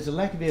of all, there's a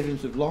lack of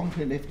evidence of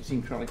long-term efficacy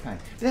in chronic pain.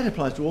 That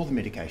applies to all the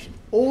medication.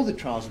 All the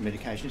trials of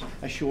medications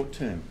are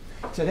short-term.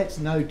 So that's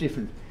no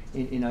different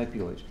in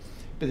opioids.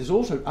 But there's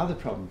also other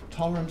problems: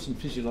 tolerance and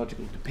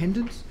physiological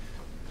dependence,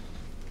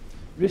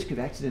 risk of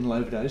accidental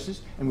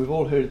overdoses, and we've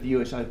all heard of the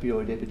US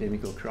opioid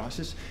epidemic or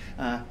crisis.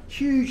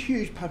 Huge,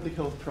 huge public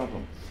health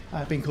problem.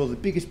 Been called the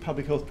biggest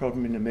public health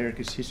problem in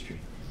America's history.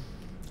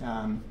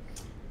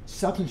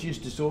 Substance use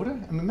disorder,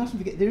 and we mustn't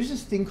forget there is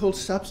this thing called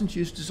substance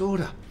use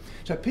disorder.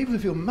 So people who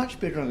feel much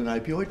better on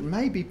an opioid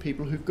may be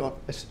people who've got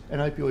an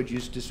opioid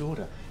use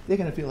disorder. They're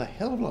going to feel a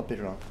hell of a lot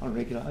better on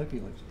regular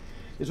opioids.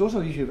 There's also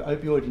the issue of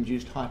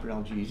opioid-induced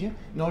hyperalgesia.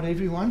 Not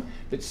everyone,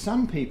 but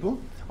some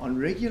people on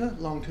regular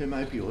long-term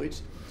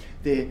opioids,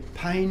 their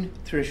pain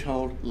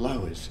threshold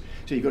lowers.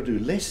 So you've got to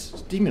do less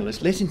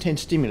stimulus, less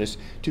intense stimulus,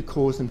 to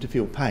cause them to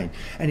feel pain.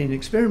 And in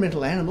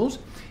experimental animals,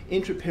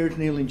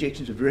 intraperitoneal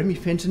injections of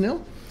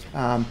remifentanil,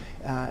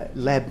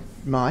 lab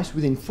mice,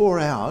 within 4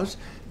 hours,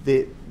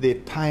 their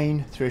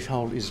pain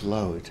threshold is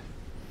lowered.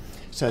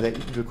 So that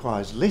it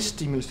requires less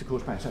stimulus to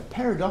cause pain. So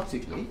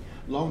paradoxically,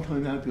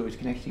 long-term opioids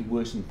can actually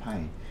worsen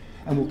pain.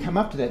 And we'll come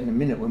up to that in a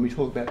minute when we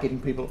talk about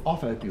getting people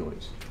off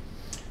opioids.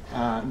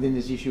 Then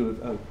there's the issue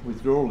of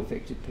withdrawal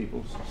effects if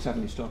people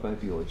suddenly stop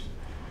opioids.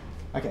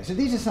 Okay, so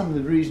these are some of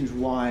the reasons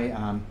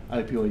why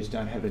opioids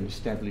don't have an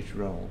established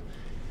role.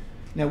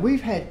 Now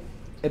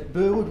at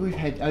Burwood we've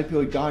had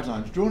opioid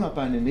guidelines drawn up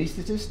by an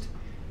anaesthetist.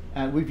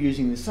 We're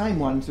using the same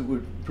ones that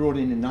were brought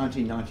in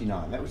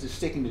 1999. That was the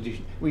second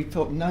edition. We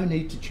felt no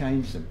need to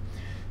change them.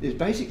 There's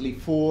basically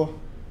 4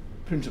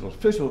 principles.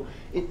 First of all,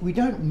 we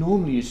don't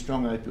normally use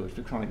strong opioids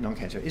for chronic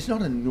non-cancer. It's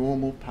not a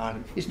normal part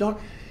of it. It's not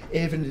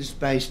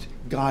evidence-based,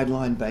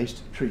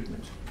 guideline-based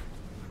treatment.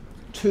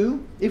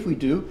 2, if we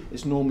do,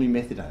 it's normally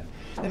methadone.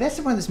 Now that's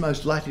the one that's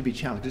most likely to be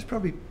challenged. It's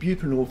probably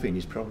buprenorphine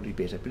is probably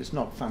better, but it's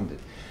not funded.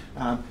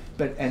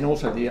 And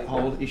also the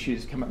whole issue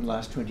that's come up in the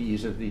last 20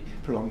 years of the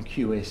prolonged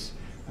QT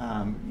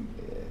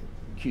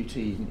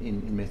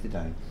in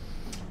methadone.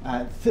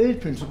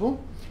 Third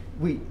principle,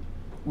 we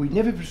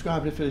never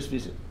prescribe at a first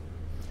visit.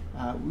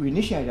 We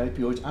initiate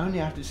opioids only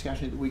after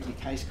discussion at the weekly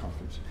case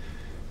conference.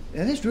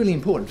 Now that's really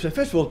important. So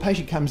first of all, the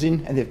patient comes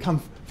in and they've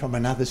come from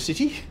another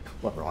city,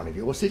 well, one of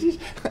your cities,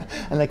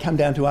 and they come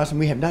down to us and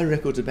we have no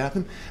records about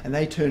them, and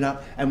they turn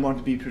up and want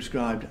to be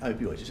prescribed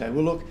opioids. You say,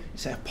 well look,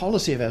 it's our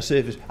policy of our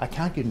service, I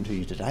can't give them to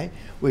you today,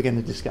 we're going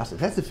to discuss it.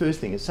 That's the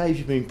first thing. It saves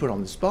you being put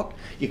on the spot.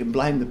 You can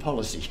blame the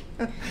policy.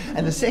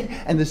 and the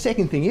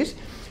second thing is,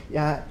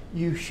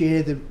 you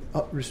share the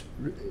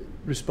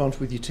response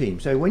with your team.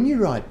 So when you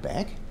write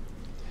back,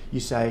 you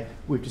say,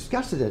 we've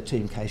discussed it at a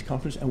team case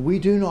conference and we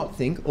do not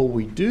think, or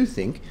we do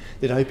think,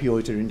 that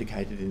opioids are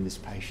indicated in this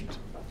patient.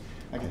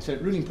 Okay, so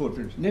really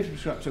important. Never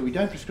prescribe, so we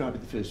don't prescribe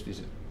at the first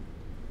visit.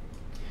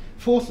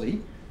 Fourthly,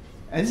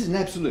 and this is an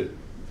absolute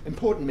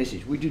important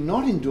message, we do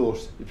not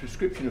endorse the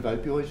prescription of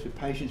opioids for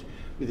patients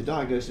with a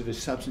diagnosis of a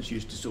substance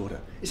use disorder.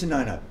 It's a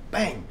no-no.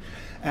 Bang!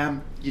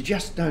 You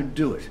just don't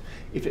do it.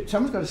 If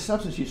someone's got a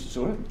substance use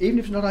disorder, even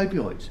if it's not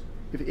opioids,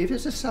 if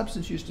it's a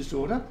substance use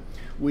disorder,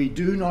 we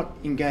do not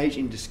engage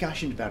in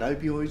discussions about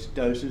opioids,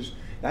 doses.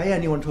 They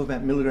only want to talk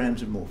about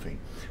milligrams of morphine.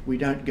 We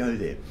don't go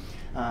there.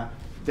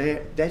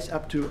 That's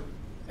up to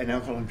an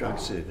alcohol and drug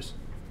service.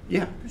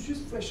 Yeah? Could you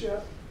just flesh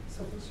out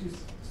substance use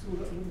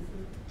disorder a little bit?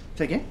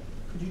 Say again?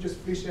 Could you just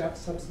flesh out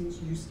substance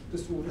use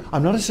disorder?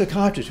 I'm not a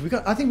psychiatrist.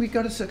 I think we've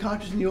got a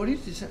psychiatrist in the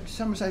audience. Did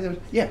someone say there was?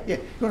 Yeah. You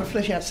want to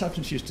flesh out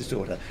substance use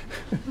disorder?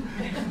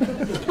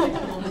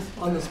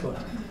 On the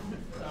spot.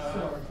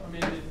 I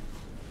mean,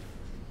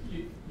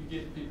 you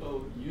get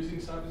people using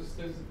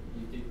substances,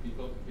 you get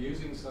people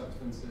abusing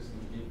substances,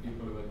 and you get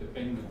people who are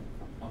dependent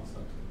on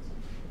substances.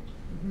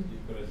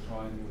 You've got to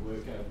try and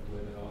work out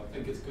whether, I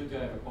think it's good to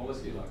have a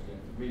policy like that.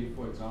 We,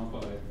 for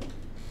example,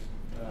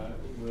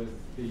 with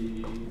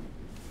the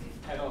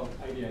adult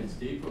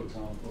ADHD, for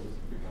example, has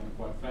become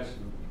quite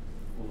fashionable.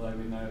 Although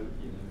we know,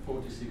 46%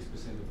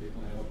 of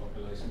people in our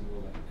population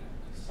will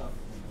suffer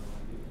from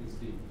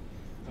ADHD.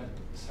 But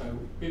so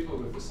people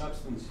with the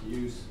substance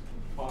use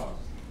past,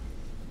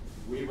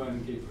 we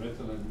won't give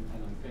Ritalin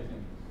and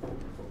amphetamine.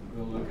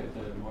 We'll look at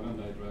the modern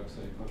day drugs,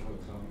 say, for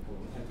example,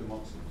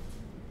 atomoxetine.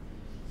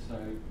 So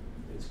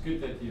it's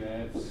good that you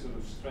have sort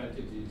of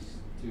strategies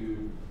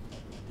to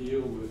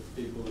deal with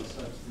people with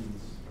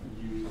substance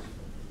use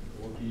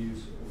or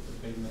abuse or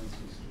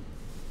dependencies,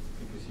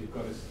 because you've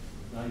got to,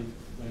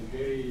 they're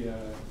very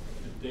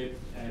adept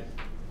at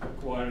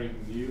acquiring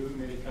new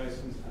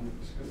medications under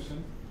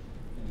prescription,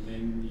 and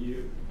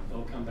then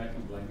they'll come back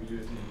and blame you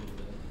at the end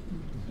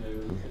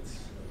of the day. So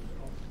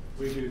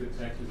we do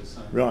exactly the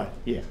same. Right.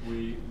 Yeah.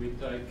 We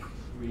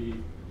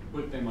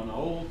put them on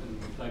hold and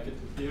we take it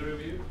to peer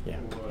review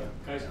or a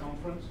case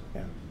conference,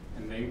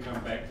 and then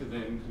come back to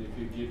them. And if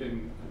you give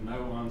them a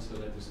no answer,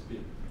 they disappear.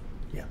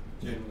 Yeah.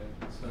 Generally.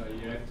 So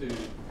you have to,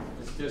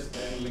 it's just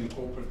handling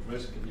corporate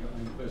risk and your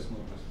own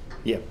personal risk.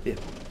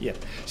 Yeah.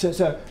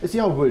 So it's the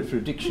old word for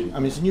addiction. I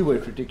mean, it's a new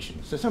word for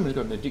addiction. So someone's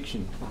got an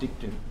addiction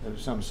of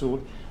some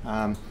sort.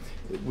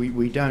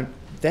 We don't.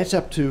 That's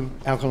up to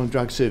alcohol and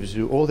drug services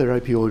who all their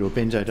opioid or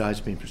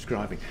benzodiazepine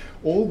prescribing.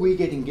 All we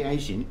get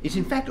engaged in is,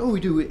 in fact, all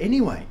we do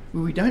anyway.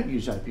 We don't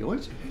use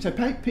opioids. So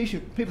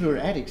people who are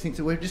addicts think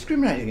that we're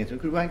discriminating against them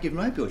because we won't give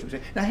them opioids. We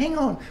say, now hang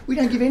on, we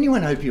don't give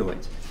anyone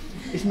opioids.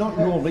 It's not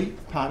normally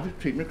part of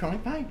the treatment of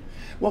chronic pain.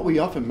 What we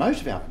offer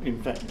most of our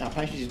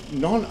patients is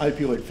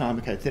non-opioid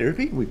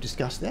pharmacotherapy, we've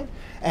discussed that,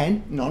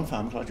 and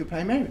non-pharmacological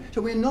pain management.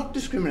 So we're not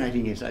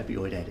discriminating against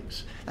opioid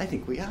addicts. They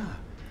think we are.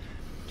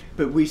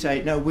 But we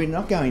say, no, we're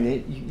not going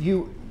there.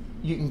 You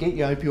can get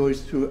your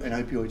opioids through an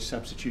opioid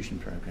substitution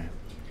program.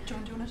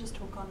 John, do you want to just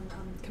talk on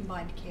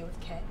combined care with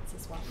cats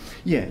as well?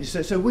 Yeah,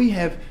 so we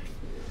have,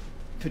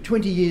 for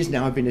 20 years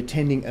now, I've been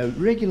attending a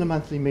regular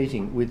monthly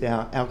meeting with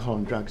our alcohol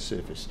and drug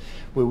service,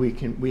 where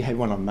we had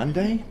one on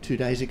Monday, 2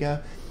 days ago.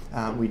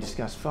 We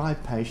discussed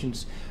 5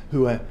 patients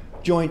who are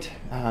joint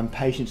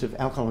patients of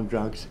alcohol and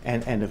drugs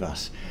and of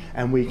us.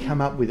 And we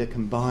come up with a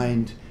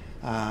combined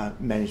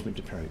management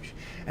approach.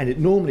 And it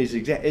normally is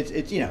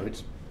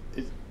it's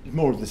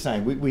more of the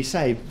same. We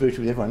say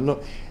virtually everyone,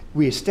 look,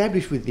 we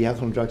establish with the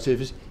alcohol and drug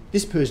service,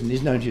 this person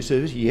is known to your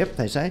service, yep,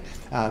 they say,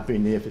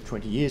 been there for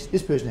 20 years.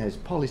 This person has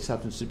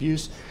polysubstance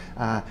abuse,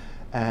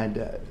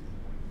 and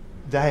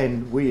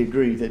then we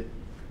agree that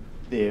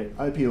their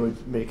opioid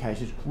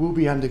medications will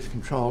be under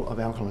control of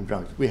alcohol and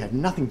drugs. We have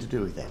nothing to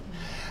do with that.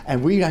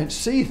 And we don't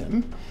see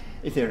them,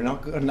 if they're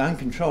an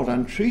uncontrolled,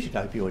 untreated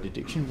opioid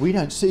addiction, we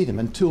don't see them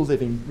until they've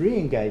been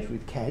re-engaged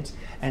with CADS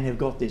and have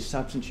got their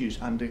substance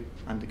use under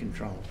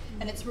control.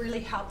 And it's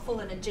really helpful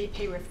in a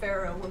GP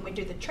referral when we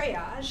do the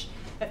triage.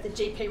 If the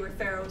GP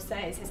referral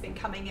says has been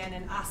coming in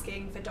and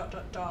asking for ...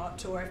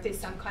 or if there's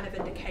some kind of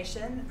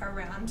indication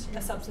around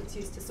a substance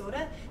use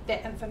disorder,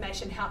 that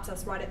information helps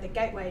us right at the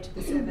gateway to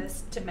the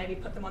service to maybe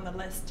put them on the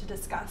list to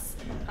discuss.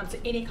 So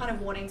any kind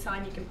of warning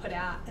sign you can put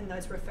out in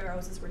those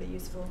referrals is really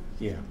useful.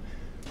 Yeah.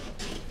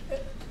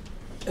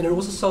 And it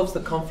also solves the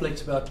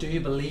conflict about, do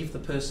you believe the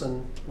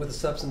person with a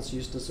substance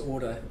use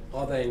disorder,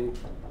 do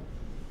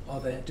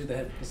they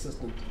have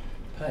persistent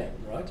pain,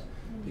 right?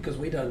 Because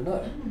we don't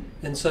know.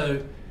 And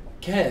so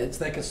CADS,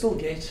 they can still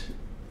get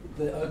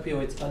the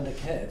opioids under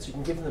CADS. You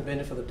can give them the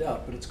benefit of the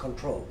doubt, but it's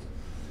controlled.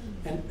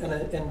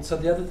 And so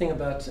the other thing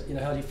about,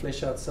 how do you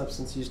flesh out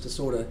substance use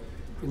disorder,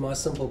 in my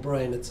simple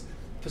brain, it's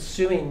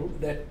pursuing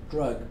that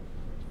drug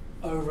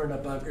over and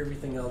above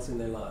everything else in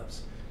their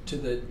lives to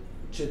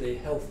their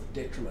health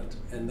detriment,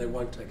 and they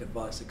won't take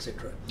advice,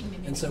 etc.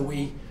 And so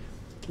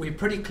we're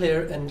pretty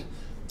clear, and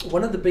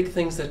one of the big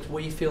things that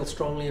we feel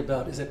strongly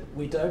about is that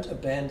we don't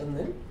abandon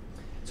them.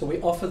 So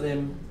we offer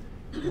them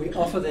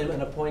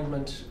an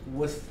appointment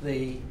with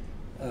the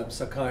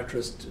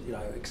psychiatrist,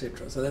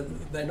 etc. So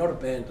that they're not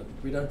abandoned.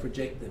 We don't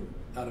reject them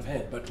out of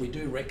hand, but we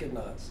do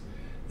recognise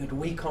that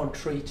we can't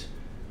treat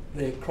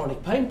their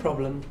chronic pain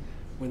problem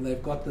when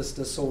they've got this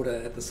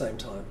disorder at the same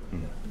time.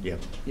 Yeah.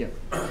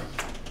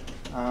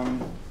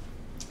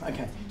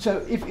 Okay,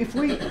 so if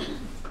we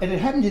and it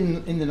happened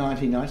in the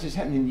 1990s, it's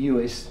happened in the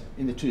US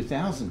in the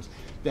 2000s,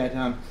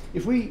 that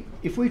if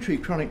we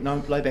treat chronic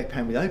low back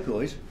pain with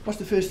opioids, what's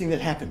the first thing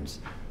that happens?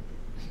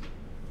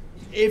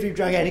 Every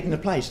drug addict in the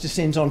place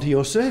descends onto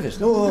your service.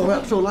 Oh, well,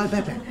 it's all low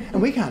back pain.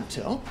 And we can't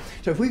tell.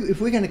 So if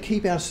we're going to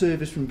keep our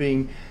service from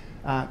being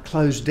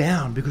closed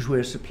down because we're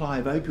a supply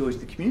of opioids to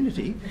the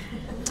community,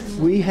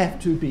 we have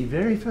to be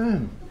very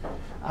firm.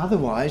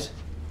 Otherwise,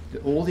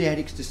 all the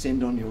addicts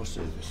descend on your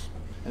service.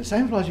 And the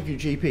same applies if you're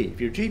a GP.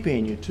 If you're a GP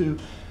and you're too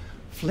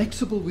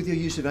flexible with your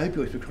use of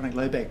opioids for chronic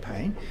low back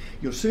pain,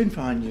 you'll soon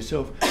find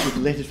yourself with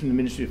letters from the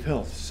Ministry of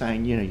Health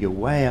saying, you know, you're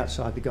way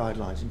outside the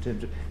guidelines in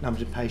terms of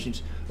numbers of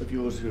patients of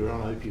yours who are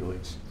on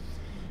opioids.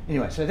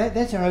 Anyway, so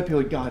that's our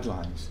opioid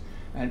guidelines.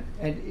 And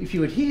if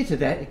you adhere to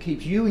that, it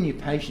keeps you and your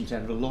patients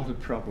out of a lot of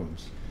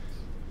problems.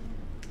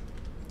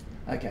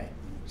 Okay,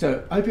 so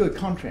opioid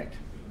contract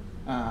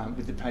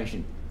with the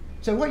patient.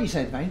 So what you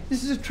say to the patient,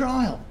 this is a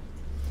trial.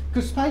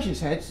 Because patients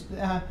had,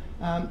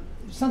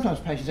 sometimes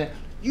patients say,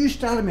 you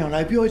started me on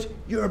opioids,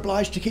 you're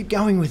obliged to keep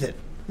going with it.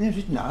 And they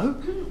said, no,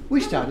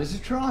 we start as a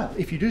trial.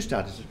 If you do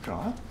start as a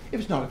trial, if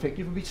it's not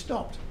effective, it'll be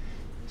stopped.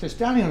 So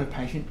starting on a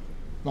patient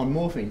on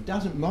morphine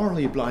doesn't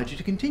morally oblige you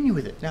to continue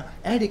with it. Now,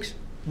 addicts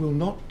will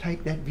not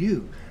take that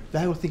view.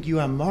 They will think you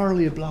are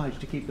morally obliged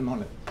to keep them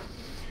on it.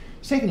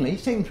 Secondly,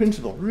 second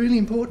principle, really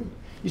important.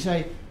 You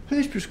say,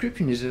 whose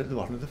prescription is it at the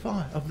bottom of the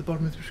file, of the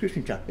bottom of the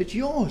prescription chart? It's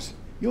yours.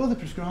 You're the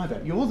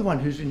prescriber. You're the one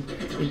who's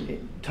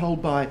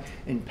empowered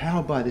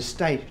by the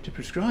state to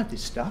prescribe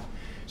this stuff.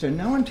 So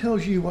no one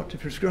tells you what to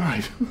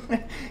prescribe.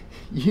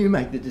 You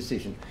make the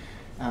decision.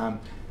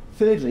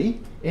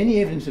 Thirdly,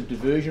 any evidence of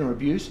diversion or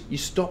abuse, you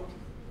stop.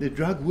 The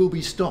drug will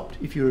be stopped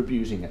if you're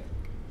abusing it.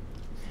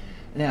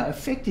 Now,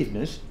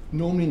 effectiveness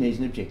normally needs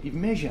an objective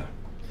measure.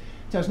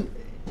 It doesn't,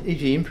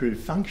 e.g. improve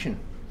function.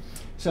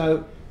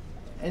 So,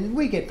 and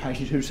we get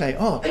patients who say,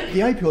 oh, the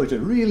opioids are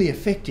really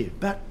effective,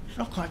 but it's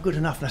not quite good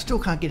enough and I still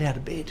can't get out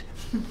of bed.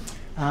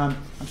 I'm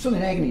still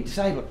in agony,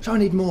 disabled, so I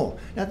need more.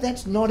 Now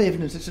that's not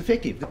evidence it's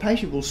effective. The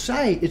patient will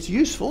say it's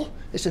useful,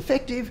 it's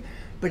effective,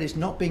 but it's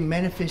not being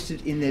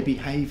manifested in their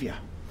behaviour.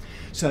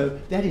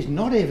 So that is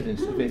not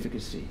evidence of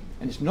efficacy,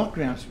 and it's not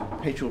grounds for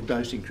perpetual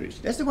dose increase.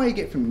 That's the way you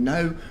get from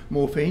no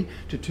morphine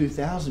to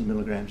 2,000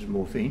 milligrams of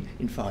morphine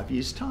in 5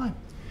 years' time.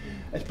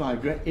 It's by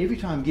every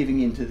time giving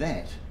in to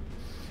that.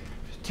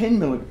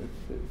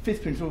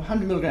 Fifth principle,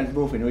 100 milligrams of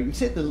morphine, or you can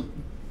set the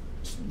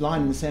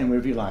line in the sand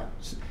wherever you like.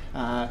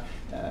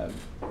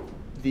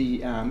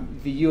 The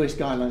US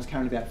guidelines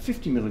currently about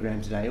 50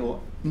 milligrams a day,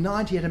 or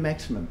 90 at a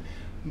maximum.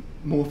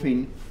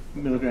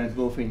 Milligrams of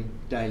morphine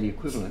daily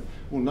equivalent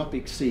will not be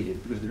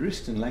exceeded because of the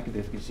risks and lack of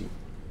efficacy.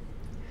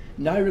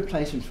 No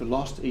replacements for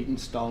lost, eaten,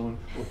 stolen,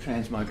 or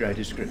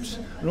transmigrated scripts.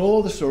 And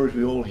all the stories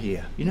we all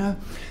hear, you know,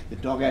 the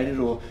dog-aided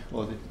or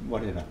the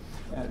whatever.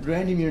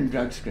 Random urine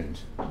drug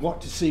screens,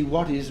 to see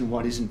what is and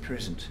what isn't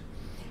present.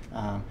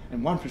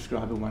 And one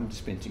prescriber, one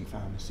dispensing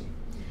pharmacy.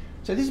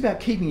 So this is about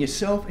keeping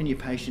yourself and your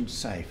patients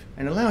safe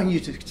and allowing you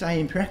to stay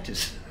in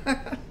practice.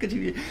 Because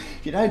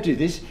if you don't do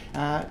this,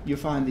 you'll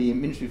find the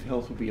Ministry of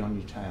Health will be on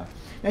your tail.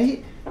 Now,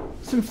 here,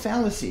 some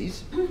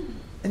fallacies,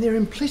 and they're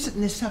implicit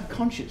and they're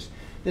subconscious,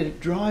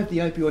 that drive the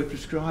opioid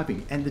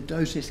prescribing and the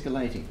dose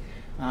escalating.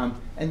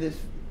 And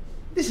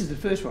this is the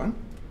first one.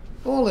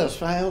 All else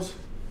fails,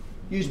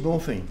 use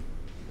morphine.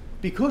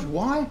 Because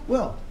why?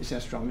 Well, it's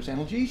our strongest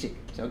analgesic.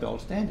 It's our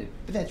gold standard.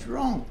 But that's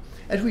wrong.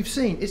 As we've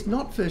seen, it's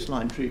not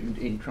first-line treatment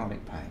in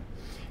chronic pain.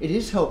 It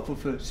is helpful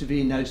for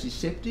severe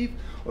nociceptive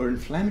or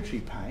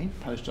inflammatory pain,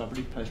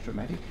 post-operative,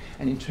 post-traumatic,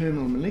 and in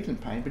terminal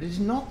malignant pain, but it is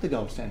not the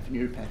gold standard for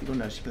neuropathic or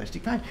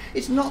nociplastic pain.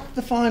 It's not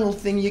the final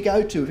thing you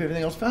go to if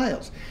everything else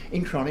fails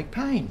in chronic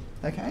pain,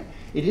 okay?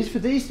 It is for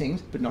these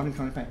things, but not in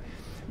chronic pain.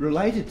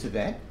 Related to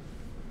that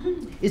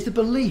is the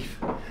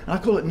belief, and I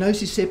call it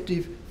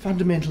nociceptive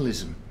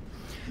fundamentalism.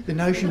 The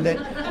notion that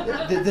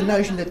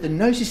the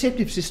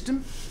nociceptive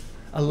system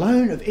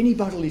alone of any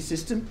bodily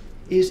system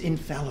is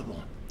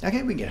infallible.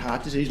 Okay, we can get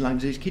heart disease, lung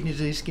disease, kidney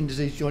disease, skin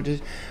disease, joint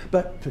disease,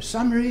 but for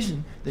some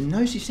reason the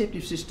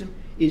nociceptive system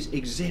is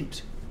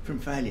exempt from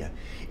failure.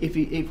 If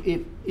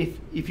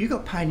you've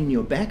got pain in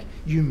your back,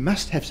 you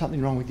must have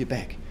something wrong with your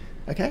back.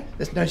 Okay,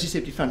 that's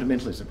nociceptive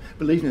fundamentalism.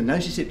 Believing the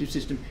nociceptive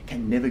system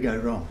can never go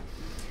wrong.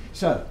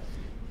 So,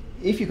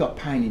 if you've got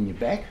pain in your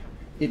back,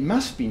 it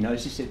must be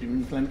nociceptive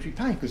inflammatory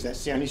pain, because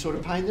that's the only sort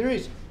of pain there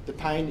is. The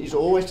pain is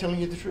always telling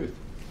you the truth.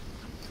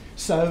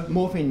 So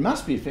morphine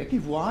must be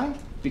effective. Why?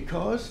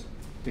 Because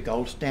the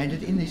gold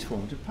standard in these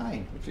forms of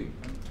pain.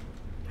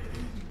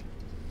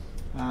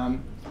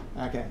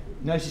 Okay,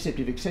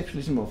 nociceptive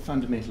exceptionalism or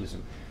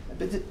fundamentalism.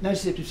 But the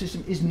nociceptive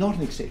system is not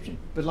an exception,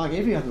 but like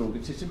every other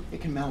organ system,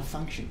 it can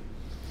malfunction,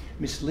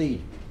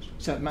 mislead.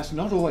 So it must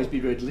not always be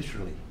read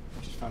literally,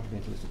 which is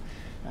fundamentalism.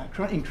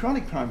 In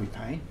chronic primary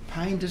pain,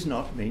 pain does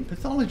not mean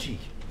pathology.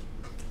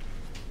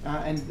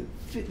 And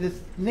the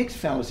next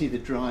fallacy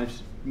that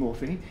drives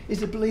morphine is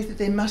the belief that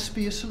there must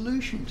be a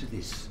solution to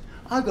this.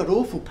 I've got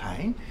awful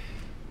pain.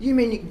 You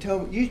mean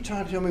you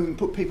try to tell me we can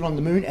put people on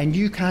the moon and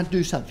you can't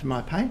do something for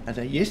my pain? I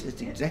say, yes,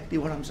 that's exactly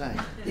what I'm saying.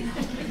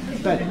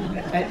 But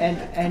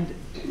and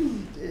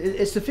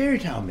it's the fairy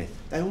tale myth.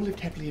 They all lived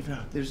happily ever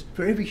after. There's,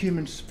 for every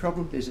human's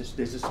problem, there's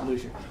a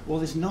solution. Well,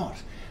 there's not.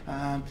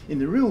 In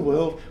the real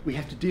world, we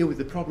have to deal with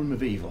the problem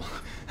of evil.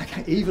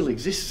 Okay, evil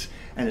exists,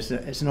 and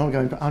it's an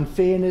ongoing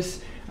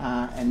unfairness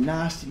and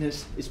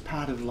nastiness is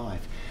part of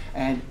life.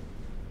 And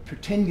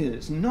pretending that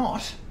it's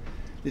not,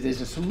 that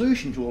there's a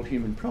solution to all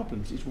human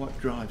problems, is what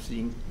drives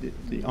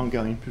the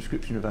ongoing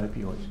prescription of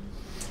opioids.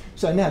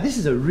 So now this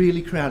is a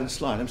really crowded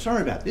slide. I'm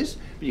sorry about this,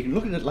 but you can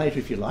look at it later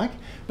if you like.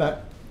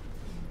 But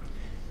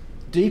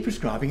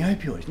de-prescribing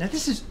opioids. Now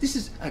this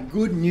is a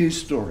good news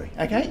story.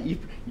 Okay,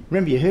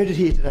 remember you heard it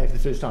here today for the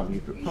first time.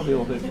 You've probably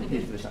all heard it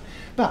here for the first time.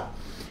 But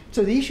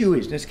so the issue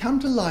is, and it's come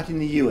to light in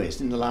the US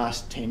in the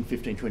last 10,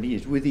 15, 20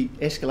 years with the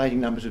escalating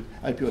numbers of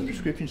opioid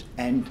prescriptions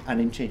and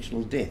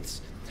unintentional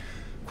deaths.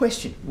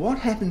 Question: what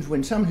happens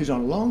when someone who's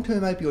on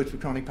long-term opioids for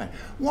chronic pain?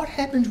 What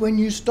happens when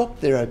you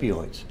stop their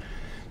opioids?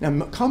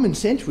 Now, common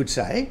sense would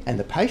say, and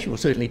the patient will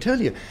certainly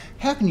tell you,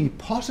 how can you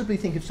possibly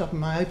think of stopping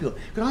my opioid?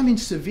 Because I'm in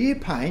severe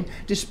pain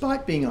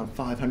despite being on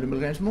 500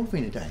 milligrams of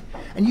morphine a day,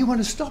 and you want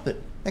to stop it.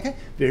 Okay,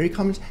 very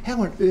common.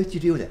 How on earth do you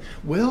deal with that?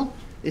 Well,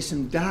 there's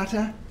some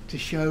data to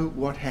show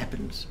what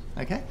happens.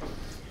 Okay.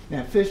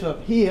 Now, first of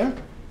all, here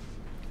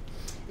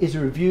is a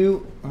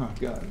review. Oh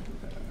God.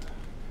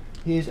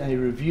 Here's a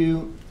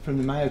review from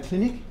the Mayo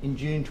Clinic in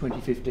June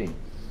 2015.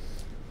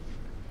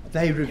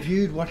 They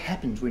reviewed what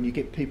happens when you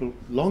get people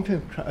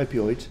long-term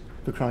opioids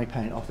for chronic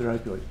pain off their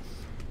opioids.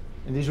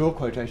 And these are all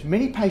quotations.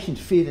 Many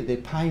patients fear that their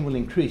pain will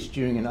increase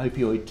during an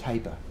opioid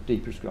taper,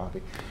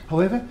 de-prescribing.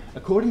 However,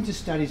 according to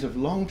studies of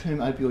long-term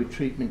opioid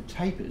treatment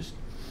tapers,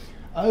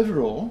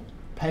 overall,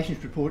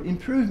 patients report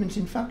improvements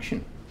in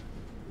function.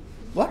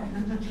 What?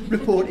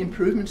 Report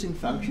improvements in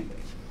function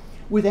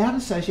without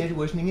associated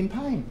worsening in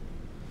pain.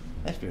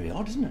 That's very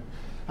odd, isn't it?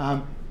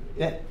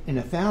 In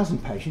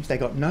 1,000 patients, they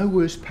got no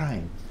worse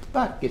pain.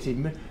 But gets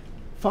even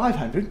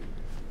 500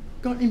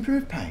 got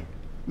improved pain.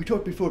 We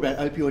talked before about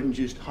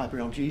opioid-induced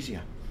hyperalgesia.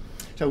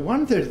 So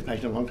 1/3 of the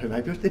patients on long-term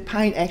opioids, their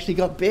pain actually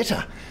got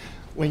better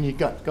when you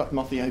got them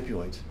off the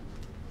opioids.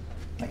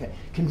 Okay,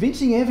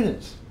 convincing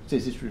evidence,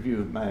 says this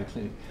review of Mayo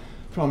Clinic,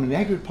 from an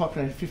aggregate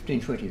population of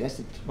 1520, that's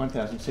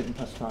 1,007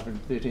 plus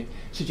 513,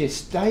 suggests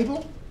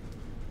stable,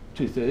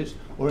 2/3,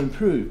 or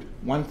improved,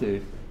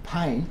 1/3,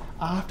 pain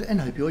after an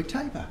opioid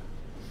taper.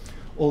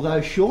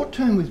 Although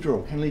short-term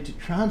withdrawal can lead to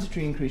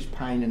transitory increased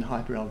pain and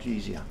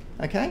hyperalgesia.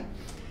 Okay?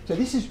 So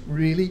this is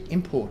really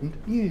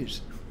important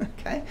news.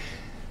 Okay?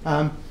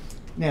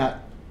 Now,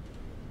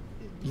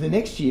 the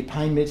next year,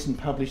 Pain Medicine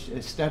published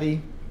a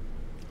study,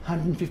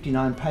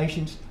 159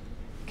 patients,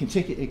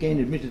 again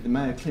admitted to the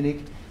Mayo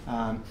Clinic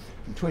from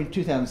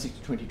 2006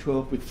 to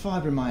 2012 with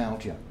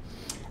fibromyalgia.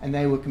 And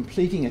they were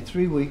completing a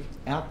 3-week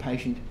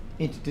outpatient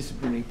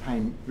interdisciplinary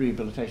pain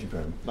rehabilitation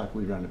program, like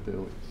we run at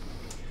Berwick.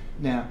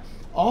 Now,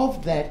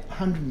 of that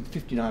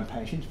 159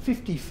 patients,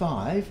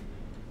 55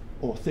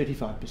 or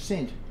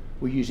 35%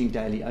 were using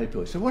daily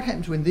opioids. So what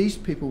happens when these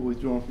people were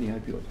withdrawn from the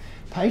opioids?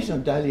 Patients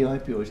on daily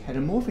opioids had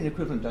a morphine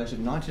equivalent dose of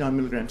 99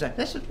 milligrams a day.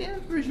 That's a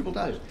reasonable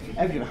dose,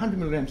 average of 100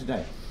 milligrams a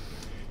day.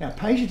 Now,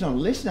 patients on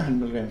less than 100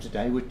 milligrams a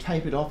day were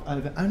tapered off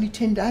over only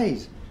 10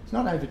 days. It's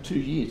not over 2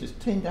 years, it's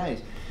 10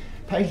 days.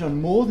 Patients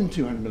on more than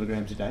 200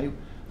 milligrams a day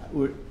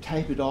were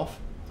tapered off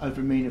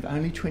over a mean of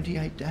only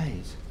 28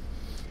 days.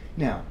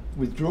 Now,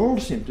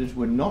 withdrawal symptoms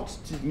were not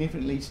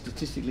significantly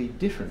statistically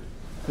different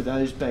for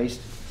those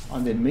based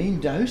on their mean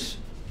dose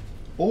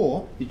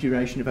or the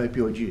duration of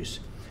opioid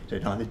use. So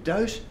neither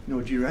dose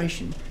nor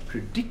duration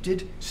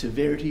predicted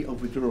severity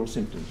of withdrawal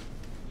symptoms.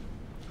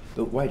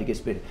 But wait, it gets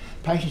better.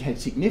 Patients had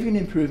significant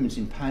improvements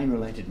in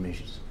pain-related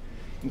measures,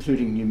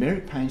 including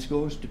numeric pain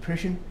scores,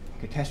 depression,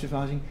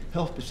 catastrophizing,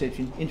 health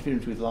perception,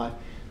 interference with life,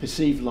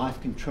 perceived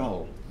life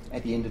control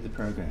at the end of the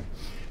program.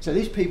 So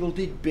these people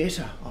did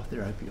better off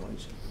their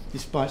opioids,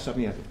 despite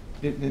stopping opioids.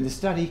 Then the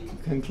study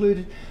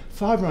concluded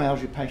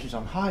fibromyalgia patients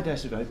on high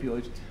doses of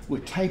opioids were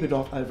tapered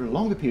off over a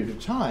longer period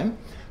of time,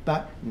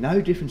 but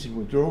no difference in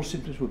withdrawal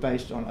symptoms were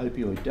based on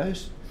opioid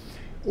dose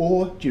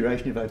or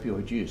duration of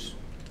opioid use.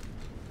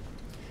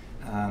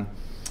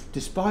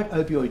 Despite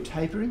opioid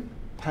tapering,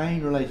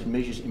 pain-related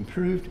measures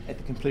improved at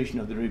the completion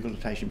of the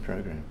rehabilitation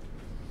program.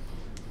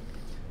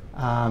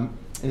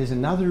 And there's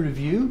another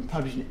review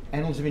published in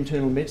Annals of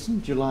Internal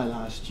Medicine, July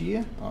last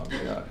year. Oh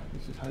God,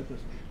 this is hopeless.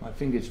 My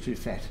finger's too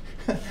fat.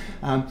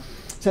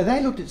 So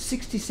they looked at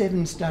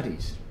 67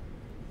 studies.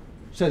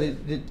 So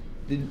the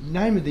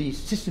name of the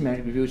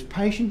systematic review is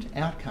Patient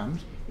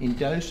Outcomes in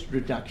Dose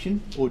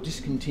Reduction or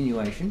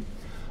Discontinuation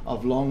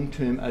of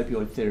Long-Term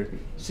Opioid Therapy.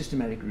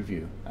 Systematic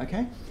review,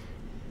 okay?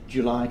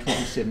 July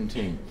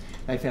 2017.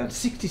 They found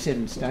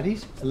 67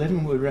 studies,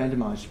 11 were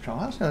randomised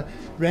trials,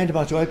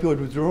 randomised to opioid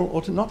withdrawal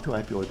or to not to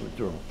opioid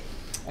withdrawal,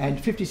 and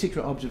 56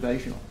 were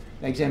observational.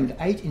 They examined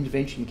 8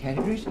 intervention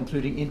categories,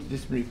 including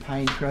interdisciplinary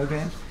pain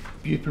programs,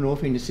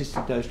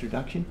 buprenorphine-assisted dose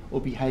reduction, or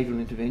behavioural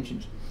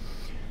interventions.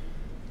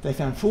 They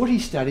found 40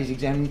 studies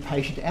examining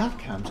patient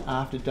outcomes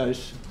after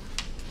dose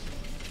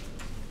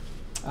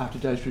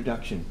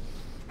reduction.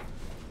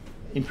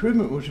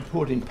 improvement was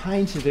reported in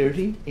pain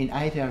severity in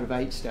 8 out of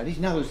 8 studies.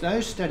 In other words,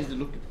 those studies that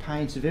looked at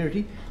pain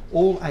severity,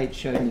 all 8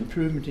 showed an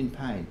improvement in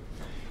pain.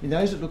 In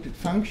those that looked at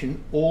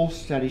function, all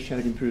studies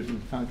showed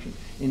improvement in function.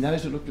 In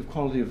those that looked at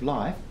quality of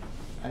life,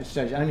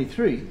 studies only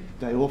 3,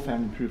 they all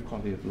found improved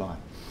quality of life.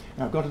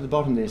 And I've got at the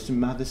bottom there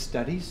some other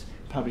studies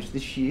published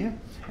this year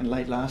and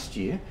late last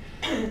year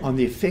on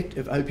the effect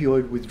of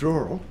opioid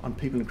withdrawal on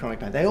people in chronic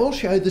pain. They all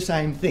showed the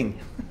same thing,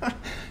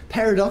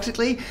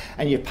 paradoxically,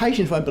 and your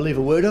patients won't believe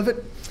a word of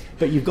it,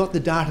 but you've got the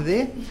data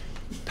there.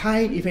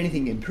 Pain, if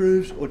anything,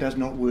 improves or does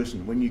not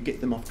worsen when you get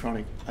them off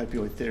chronic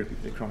opioid therapy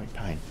for their chronic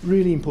pain.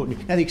 Really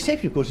important. Now, the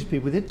exception, of course, is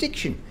people with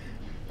addiction.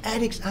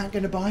 Addicts aren't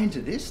going to buy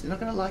into this. They're not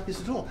going to like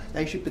this at all.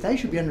 But they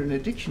should be under an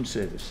addiction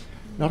service,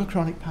 not a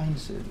chronic pain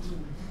service.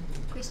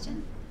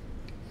 Question?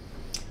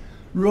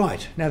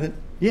 Right. Now,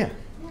 yeah.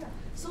 Yeah.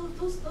 So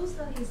those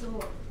studies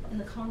are in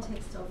the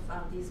context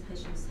of these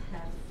patients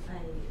have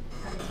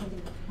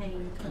attending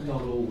pain clinic.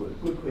 Not all were.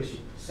 Good question.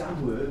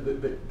 Some were,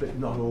 but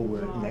not all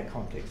were in that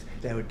context.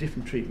 There were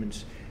different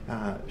treatments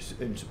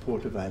and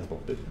support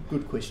available. But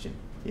good question.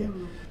 Yeah.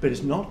 But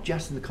it's not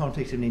just in the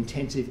context of an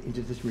intensive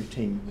interdisciplinary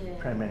team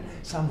program.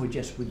 Some were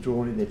just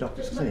withdrawn in their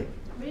doctor's clinic.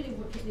 Really,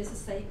 is it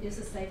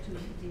safe to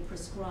be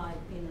prescribed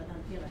in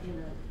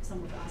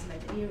some of the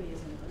isolated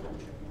areas in the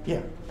country?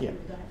 Yeah. We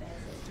don't have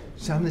access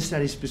to. Some of the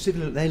studies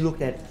specifically, they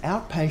looked at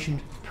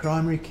outpatient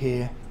primary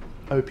care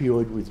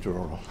opioid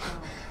withdrawal,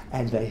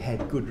 and they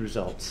had good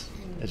results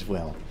as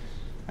well.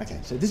 Okay,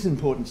 so this is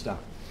important stuff.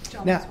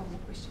 John, now, there's one more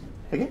question.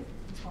 Okay.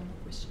 There's one more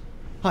question.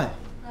 Hi.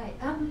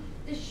 Hi.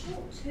 The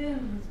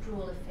short-term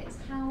withdrawal effects,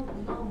 how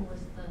long was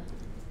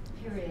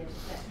the period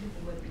that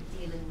people would be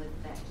dealing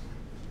with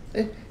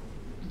that?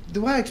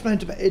 The way I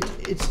explained it,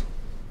 it's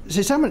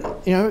so someone,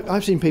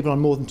 I've seen people on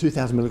more than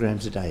 2,000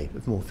 milligrams a day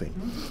of morphine.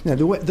 Now,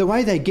 the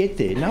way they get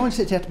there, no one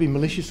sets out to be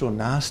malicious or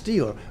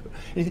nasty or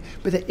anything,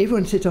 but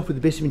everyone sets off with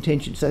the best of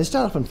intentions. So they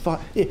start off on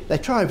 5, they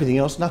try everything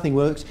else, nothing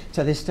works,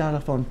 so they start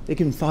off on, they're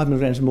given 5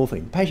 milligrams of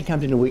morphine. Patient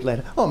comes in a week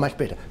later, oh, much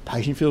better.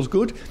 Patient feels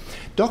good.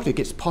 Doctor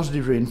gets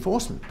positive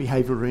reinforcement,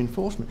 behavioural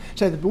reinforcement.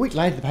 So a week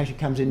later, the patient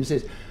comes in and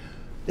says,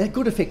 that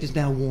good effect is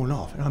now worn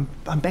off, and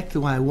I'm back to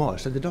the way I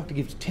was. So the doctor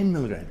gives 10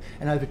 milligrams,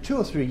 and over 2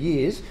 or 3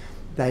 years,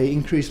 they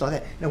increase like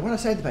that. Now, what I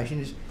say to the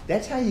patient is,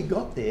 that's how you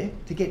got there.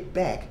 To get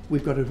back,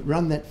 we've got to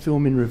run that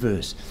film in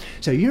reverse.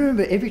 So you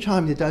remember every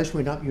time the dose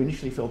went up, you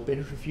initially felt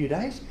better for a few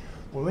days?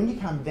 Well, when you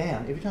come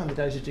down, every time the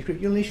dose is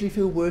decreased, you'll initially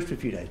feel worse for a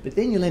few days. But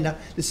then you'll end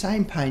up the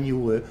same pain you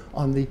were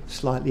on the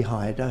slightly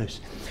higher dose.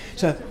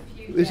 So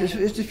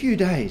it's a few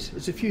days.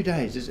 It's a few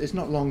days. It's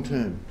not long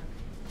term.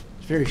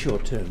 It's very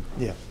short term.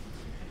 Yeah.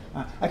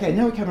 Okay,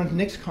 now we come on to the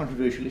next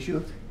controversial issue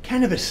of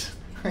cannabis.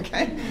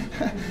 Okay?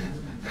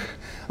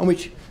 On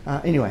which,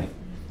 anyway,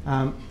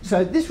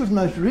 so this was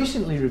most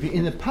recently reviewed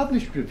in the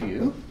published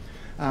review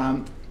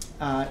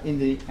in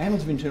the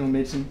Annals of Internal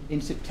Medicine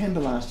in September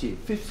last year,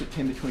 5th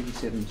September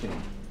 2017.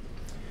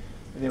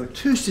 And there were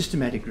 2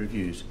 systematic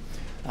reviews.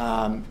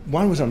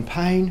 One was on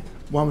pain,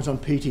 one was on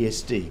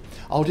PTSD.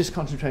 I'll just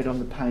concentrate on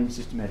the pain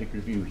systematic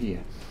review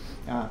here.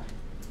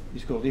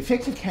 It's called The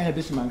Effects of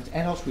Cannabis Amongst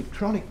Adults with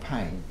Chronic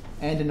Pain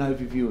and an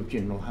Overview of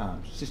General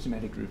Harms,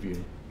 systematic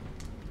review.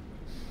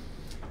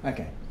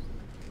 Okay.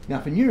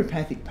 Now, for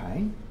neuropathic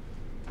pain,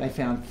 they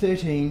found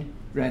 13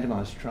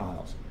 randomised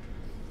trials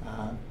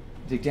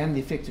to examine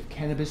the effects of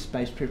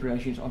cannabis-based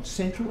preparations on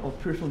central or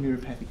peripheral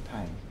neuropathic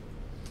pain.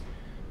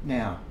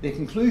 Now, their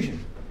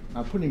conclusion,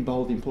 I'll put in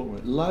bold the important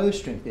word,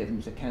 low-strength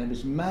evidence that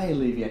cannabis may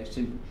alleviate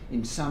symptoms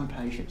in some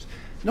patients.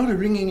 Not a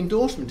ringing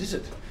endorsement, is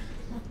it?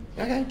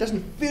 Okay, it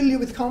doesn't fill you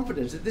with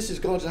confidence that this is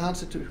God's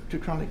answer to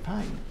chronic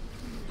pain.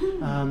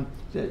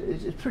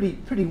 It's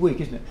pretty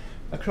weak, isn't it?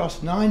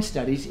 Across 9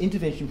 studies,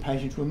 intervention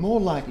patients were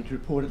more likely to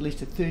report at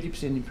least a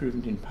 30%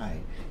 improvement in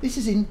pain. This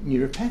is in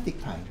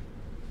neuropathic pain.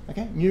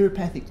 Okay,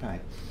 neuropathic pain.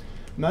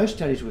 Most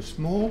studies were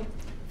small,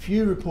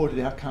 few reported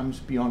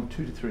outcomes beyond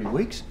 2 to 3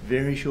 weeks,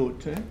 very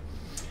short term,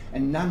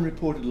 and none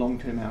reported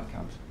long-term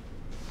outcomes.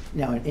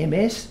 Now in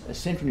MS, a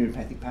central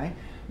neuropathic pain,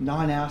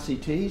 9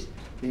 RCTs,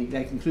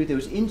 they conclude there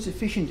was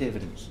insufficient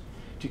evidence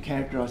to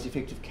characterise the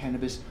effect of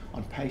cannabis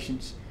on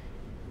patients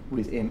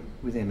with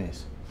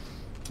MS.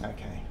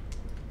 Okay.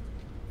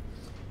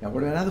 Now,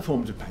 what about other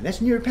forms of pain? That's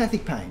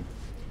neuropathic pain.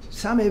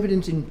 Some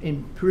evidence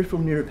in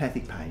peripheral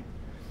neuropathic pain.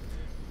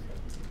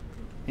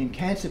 In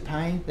cancer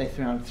pain, they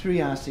found 3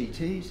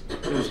 RCTs.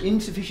 There was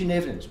insufficient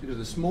evidence because of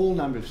the small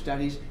number of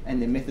studies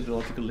and their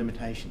methodological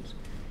limitations.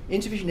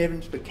 Insufficient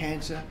evidence for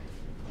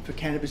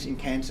cannabis in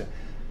cancer.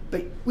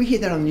 But we hear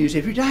that on the news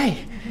every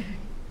day.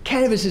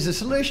 Cannabis is a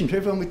solution to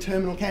everyone with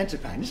terminal cancer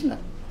pain, isn't it?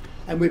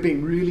 And we're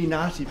being really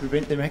nasty to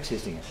prevent them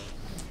accessing it.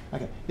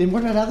 Okay, then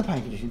what about other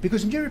pain conditions?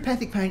 Because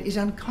neuropathic pain is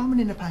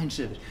uncommon in a pain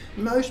service.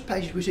 Most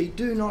patients we see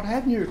do not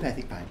have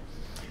neuropathic pain.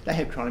 They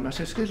have chronic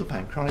musculoskeletal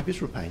pain, chronic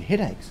visceral pain,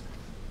 headaches.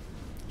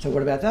 So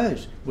what about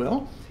those?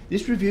 Well,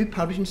 this review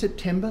published in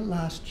September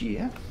last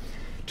year,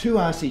 2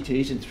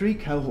 RCTs and 3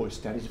 cohort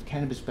studies of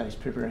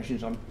cannabis-based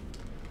preparations on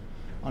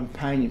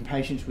pain in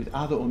patients with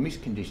other or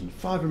mixed conditions,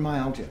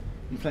 fibromyalgia,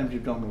 inflammatory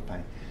abdominal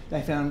pain,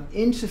 They found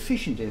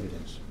insufficient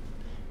evidence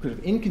because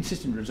of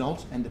inconsistent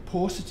results and the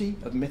paucity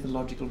of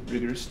methodological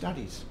rigorous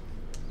studies.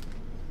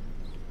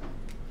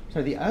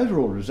 So the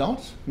overall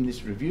results from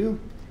this review: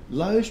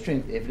 low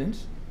strength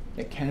evidence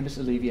that cannabis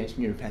alleviates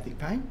neuropathic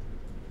pain,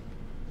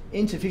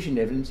 insufficient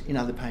evidence in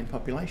other pain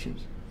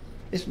populations.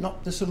 It's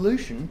not the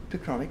solution to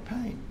chronic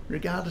pain,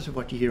 regardless of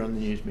what you hear on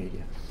the news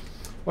media.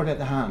 What about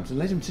the harms? The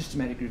less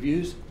systematic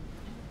reviews: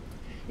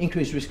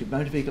 increased risk of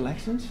motor vehicle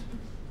accidents,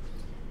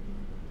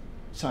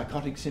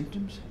 psychotic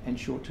symptoms, and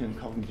short-term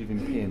cognitive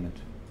impairment.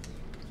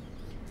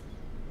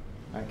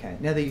 Okay,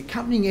 now the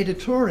accompanying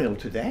editorial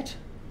to that,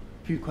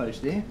 a few quotes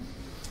there,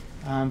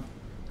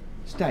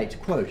 states,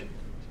 quote,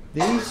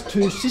 "These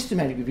two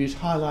systematic reviews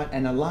highlight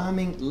an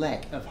alarming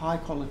lack of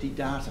high-quality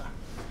data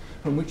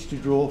from which to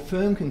draw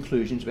firm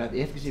conclusions about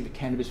the efficacy of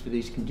cannabis for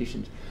these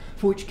conditions,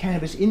 for which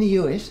cannabis in the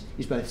US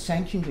is both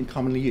sanctioned and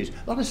commonly used."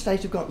 A lot of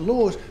states have got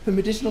laws for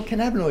medicinal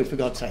cannabinoids, for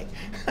God's sake.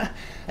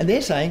 And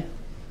they're saying,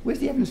 where's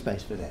the evidence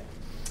base for that?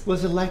 Well,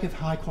 there's a lack of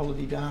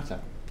high-quality data.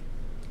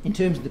 In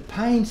terms of the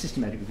pain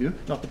systematic review,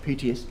 not the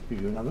PTS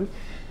review in other words,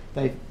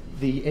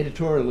 the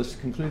editorialists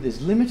conclude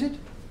there's limited,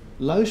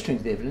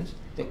 low-strength evidence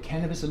that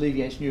cannabis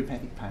alleviates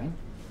neuropathic pain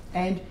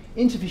and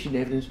insufficient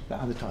evidence for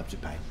other types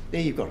of pain.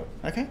 There you've got it,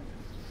 okay?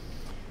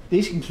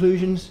 These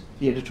conclusions,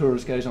 the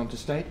editorialist goes on to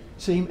state,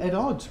 seem at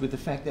odds with the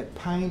fact that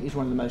pain is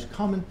one of the most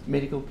common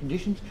medical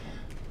conditions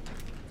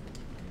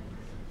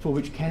for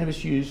which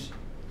cannabis use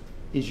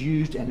is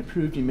used and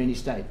approved in many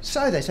states.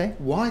 So they say,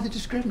 why the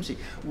discrepancy?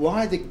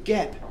 Why the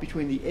gap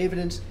between the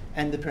evidence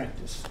and the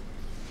practice?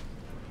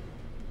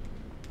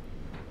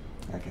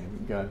 Okay,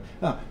 we can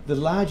go. The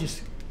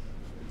largest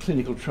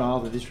clinical trial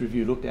that this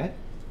review looked at,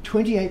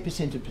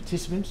 28% of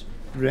participants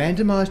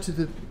randomised to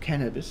the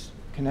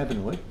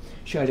cannabinoid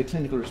showed a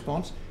clinical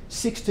response,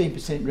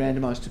 16%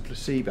 randomised to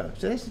placebo.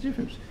 So that's the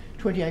difference.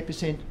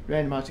 28%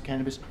 randomised to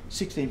cannabis,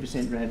 16%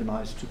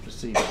 randomised to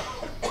placebo.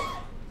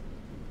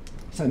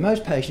 So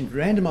most patients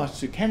randomised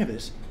to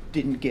cannabis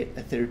didn't get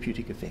a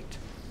therapeutic effect.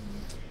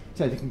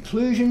 So the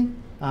conclusion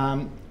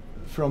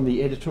from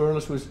the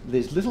editorialist was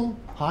there's little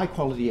high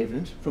quality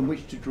evidence from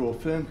which to draw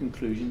firm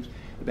conclusions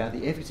about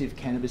the efficacy of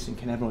cannabis and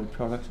cannabinoid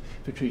products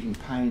for treating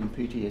pain and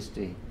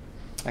PTSD.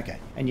 Okay,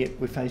 and yet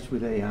we're faced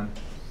with a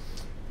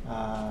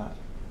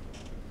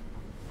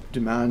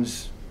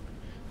demands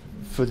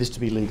for this to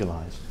be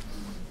legalised.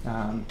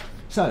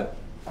 So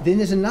then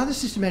there's another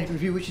systematic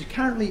review which is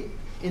currently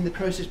in the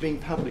process being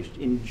published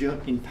in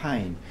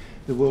Pain,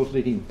 the world's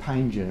leading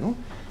pain journal,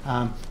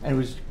 and it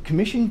was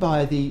commissioned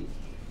by the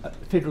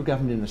federal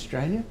government in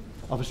Australia,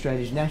 of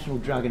Australia's National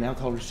Drug and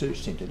Alcohol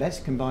Research Centre. That's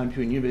combined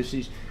between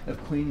universities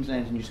of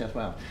Queensland and New South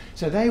Wales.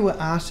 So they were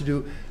asked to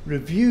do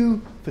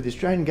review for the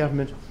Australian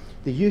government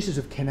the uses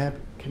of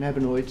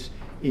cannabinoids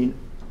in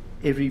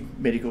every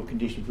medical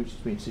condition which has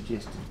been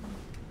suggested.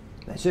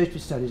 They searched for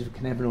studies of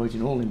cannabinoids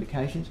in all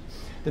indications.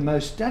 The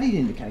most studied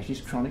indication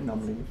is chronic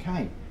non-malignant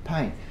pain.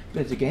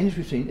 But again, as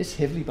we've seen, it's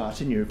heavily biased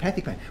to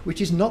neuropathic pain,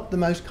 which is not the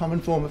most common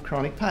form of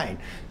chronic pain.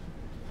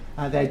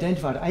 They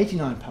identified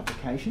 89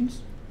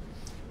 publications,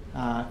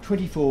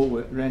 24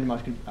 were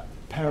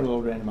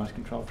parallel randomised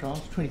controlled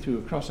trials, 23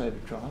 were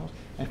crossover trials,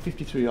 and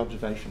 53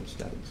 observational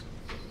studies.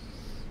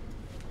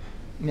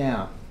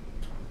 Now,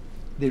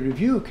 the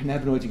review of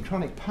cannabinoids in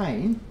chronic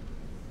pain,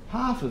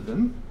 half of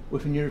them were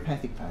for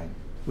neuropathic pain,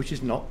 which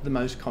is not the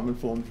most common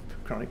form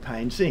of chronic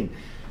pain seen.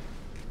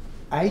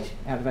 8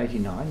 out of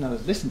 89, no,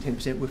 less than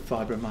 10% were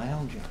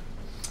fibromyalgia.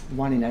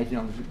 1 in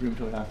 89 was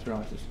rheumatoid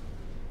arthritis.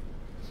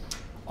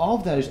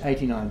 Of those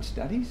 89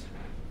 studies,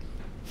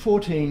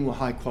 14 were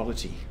high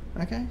quality.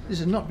 Okay,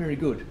 this is not very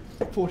good.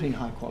 14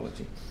 high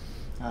quality.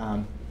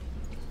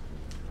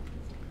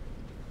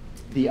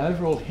 The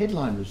overall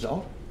headline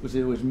result was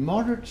there was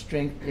moderate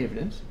strength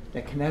evidence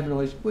that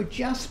cannabinoids were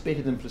just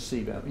better than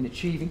placebo in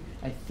achieving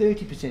a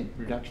 30%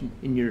 reduction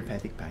in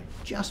neuropathic pain.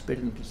 Just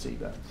better than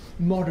placebo.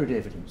 Moderate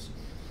evidence.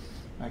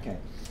 Okay,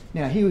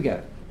 now here we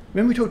go.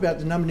 Remember we talked about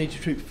the number needed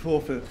to treat before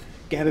for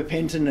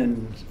gabapentin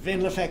and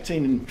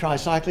venlafaxine and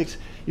tricyclics?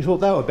 You thought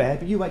they were bad,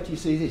 but you wait till you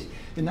see this.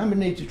 The number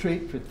needed to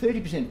treat for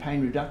 30%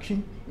 pain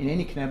reduction in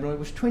any cannabinoid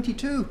was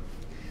 22.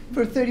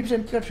 For a 30%,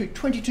 you've got to treat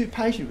 22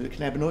 patients with a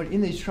cannabinoid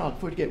in these trials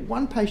before you get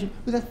one patient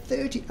with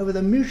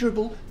a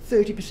miserable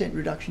 30%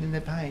 reduction in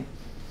their pain.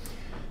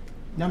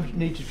 Number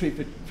needed to treat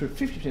for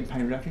 50%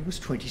 pain reduction was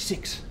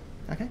 26.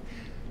 Okay,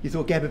 you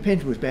thought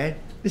gabapentin was bad.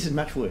 This is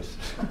much worse.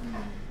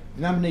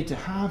 The number needed to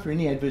harm for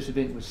any adverse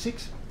event was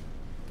 6.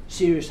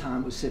 Serious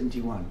harm was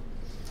 71.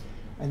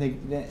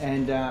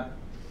 And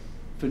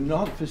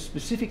for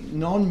specific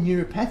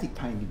non-neuropathic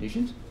pain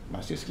conditions,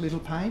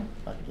 musculoskeletal pain,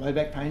 like low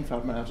back pain,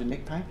 fibromyalgia,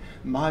 neck pain,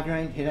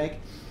 migraine, headache,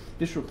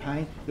 visceral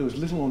pain, there was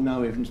little or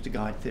no evidence to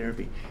guide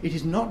therapy. It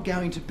is not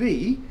going to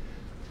be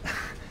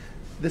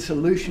the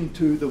solution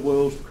to the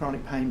world's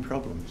chronic pain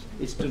problems.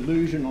 It's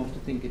delusional to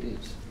think it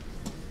is.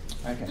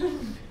 Okay,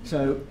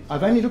 so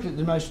I've only looked at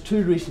the most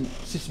 2 recent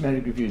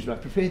systematic reviews, but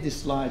I prepared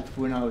this slide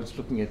for when I was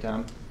looking at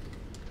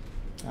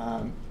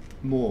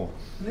more.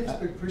 The next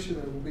big pressure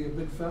though will be a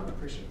big pharma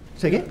pressure.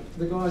 Say again?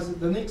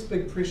 The next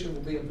big pressure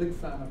will be a big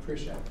pharma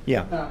pressure.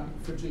 Yeah.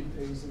 For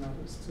GPs and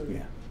others to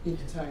Yeah.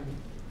 entertain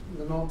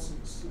the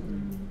nonsense.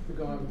 The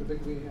guy with the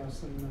big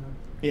warehouse and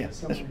Yeah,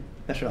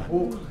 that's right.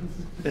 Auckland.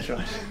 That's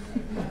right.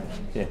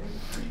 Yeah.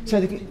 So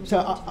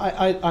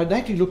I'd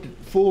actually looked at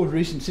 4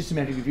 recent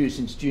systematic reviews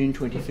since June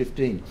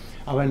 2015.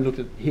 I only looked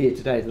at here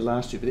today, the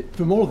last 2, but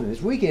from all of them,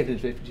 there's weak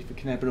evidence for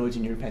cannabinoids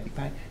in neuropathic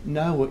pain,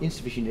 no or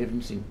insufficient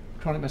evidence in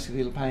chronic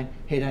musculoskeletal pain,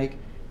 headache,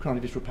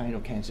 chronic visceral pain, or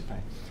cancer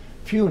pain.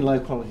 Few and low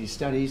quality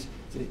studies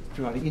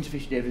providing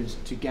insufficient evidence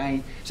to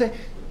gain. So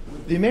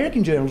the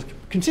American journals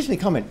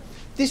consistently comment,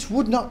 this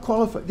would not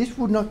qualify, this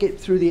would not get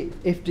through the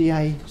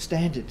FDA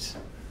standards.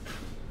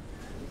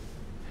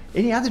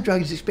 Any other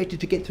drug is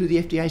expected to get through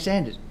the FDA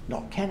standards,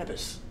 not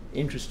cannabis.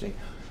 Interesting.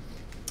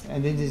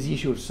 And then there's the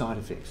issue of side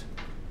effects.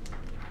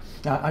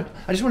 Now,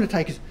 I just want to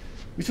take us,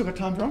 we still got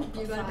time for on?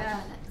 You've got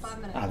about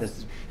 5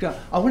 minutes.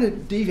 I want to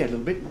deviate a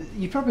little bit.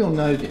 You probably all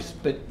know this,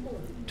 but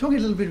talking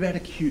a little bit about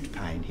acute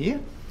pain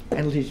here,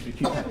 analgesics for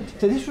acute pain.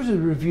 So this was a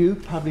review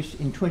published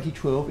in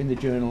 2012 in the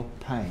journal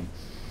Pain.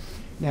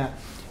 Now,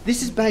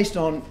 this is based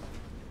on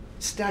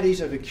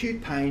studies of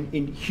acute pain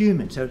in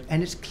humans,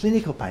 and it's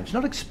clinical pain. It's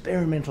not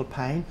experimental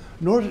pain,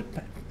 nor is it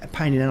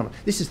pain in animals.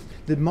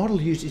 The model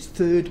used is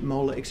third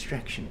molar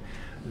extraction,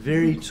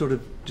 very sort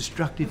of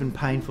destructive and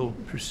painful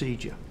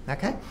procedure.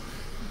 Okay,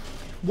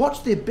 what's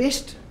the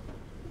best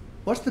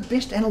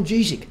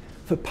analgesic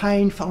for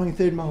pain following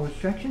third molar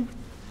extraction?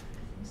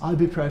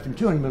 Ibuprofen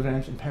 200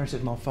 milligrams and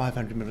paracetamol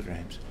 500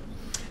 milligrams.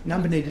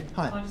 Number needed.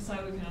 Hi. I just say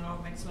we've been on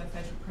oral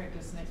maxillofacial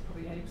practice, and that's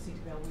probably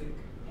 80% of our work,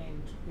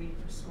 and we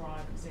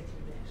prescribe exactly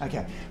that.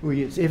 Okay, well,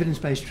 it's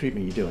evidence-based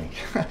treatment you're doing.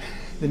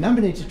 The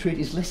number needed to treat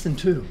is less than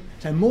 2.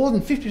 So more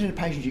than 50% of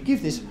patients you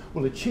give this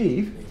will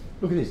achieve,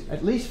 look at this,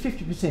 at least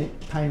 50%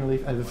 pain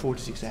relief over 4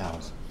 to 6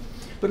 hours.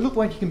 But look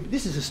what you can,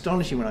 this is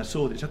astonishing when I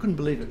saw this, I couldn't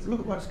believe it.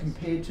 Look at what it's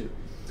compared to.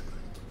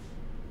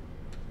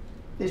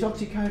 There's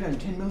oxycodone,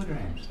 10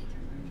 milligrams.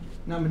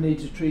 Number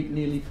needs to treat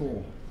nearly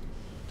 4.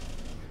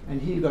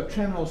 And here you've got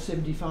tramadol,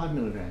 75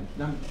 milligrams.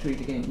 Number to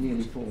treat again,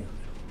 nearly 4.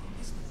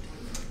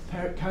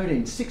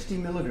 Codeine, 60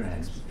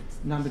 milligrams.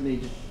 Number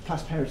needed,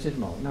 plus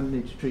paracetamol. Number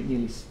needed to treat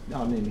nearly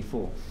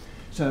 4.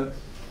 So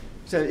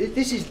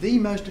this is the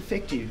most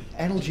effective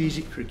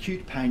analgesic for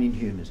acute pain in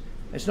humans.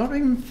 It's not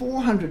even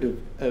 400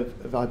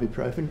 of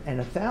ibuprofen and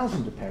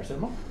 1,000 of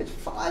paracetamol. It's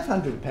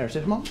 500 of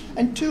paracetamol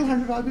and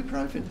 200 of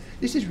ibuprofen.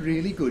 This is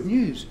really good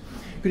news.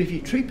 But if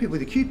you treat people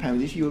with acute pain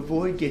with this, you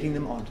avoid getting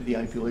them onto the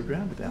opioid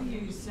roundabout. We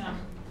use,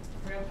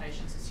 for our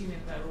patients, assuming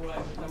they're all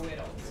over, they're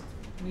adults,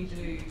 we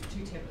do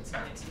 2 tablets a day,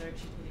 so they're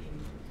actually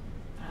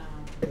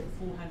putting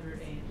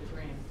 400 and a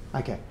gram.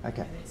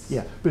 Okay.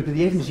 Yeah, but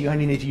the evidence you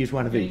only need to use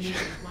one of each.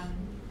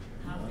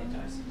 Half that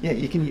dose. Yeah,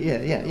 you can,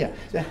 yeah.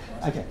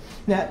 Okay.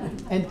 Now,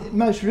 and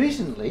most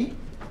recently,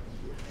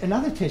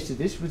 another test of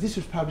this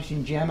was published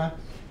in JAMA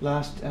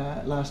last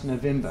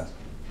November,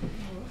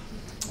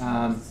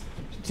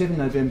 7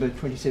 November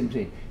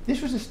 2017.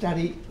 This was a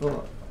study,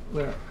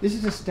 this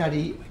is a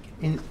study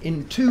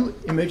in 2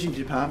 emergency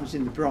departments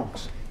in the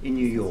Bronx in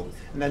New York,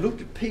 and they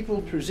looked at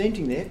people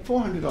presenting there,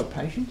 400 odd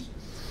patients,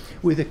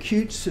 with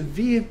acute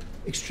severe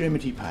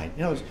extremity pain.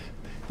 In other words,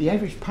 the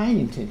average pain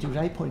intensity was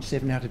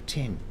 8.7 out of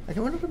 10. Okay,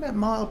 we're not talking about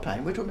mild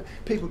pain, we're talking about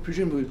people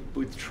presumably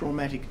with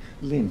traumatic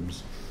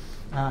limbs.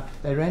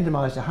 They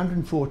randomised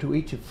 104 to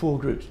each of 4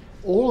 groups.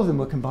 All of them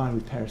were combined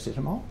with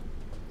paracetamol.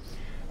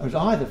 It was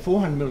either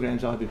 400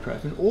 milligrams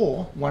ibuprofen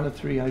or 1 of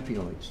 3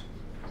 opioids.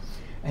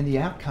 And the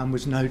outcome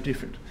was no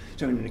different.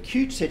 So in an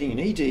acute setting in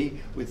ED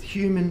with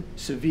human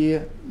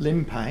severe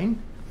limb pain,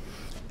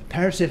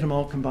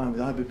 paracetamol combined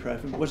with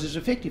ibuprofen was as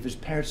effective as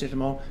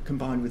paracetamol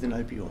combined with an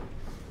opioid.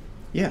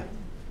 Yeah?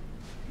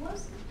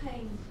 Was the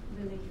pain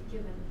relief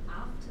given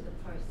after the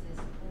process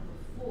or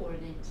before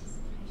in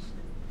anticipation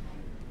of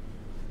pain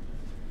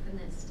in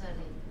that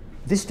study?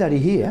 This study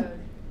here?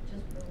 So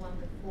just the one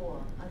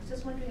before. I was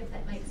just wondering if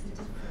that makes a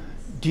difference.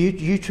 Do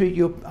you treat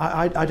your,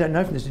 I don't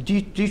know from this, do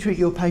you treat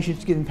your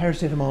patients giving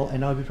paracetamol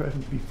and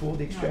ibuprofen before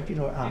the extraction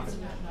or after?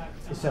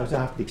 No. So it's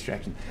after the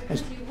extraction.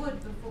 Because you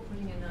would before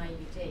putting an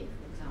IUD,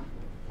 for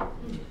example.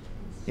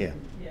 Yeah.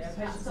 Yeah, our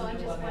patients So I'm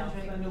just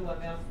wondering. they know by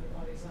mouth with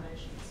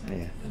vaccination. So.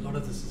 Yeah. A lot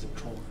of this is in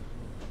trauma.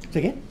 So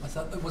again? I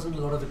thought there wasn't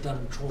a lot of it done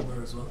in trauma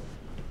as well.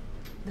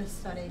 This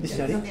study. This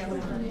study?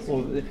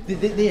 Well,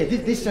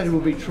 this study will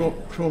be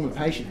trauma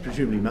patients,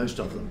 presumably most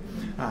of them,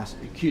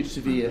 acute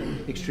severe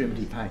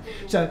extremity pain.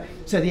 So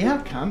the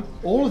outcome,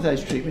 all of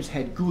those treatments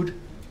had good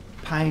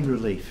pain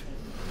relief,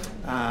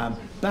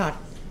 but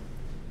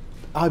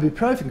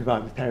ibuprofen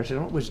combined with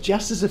paracetamol was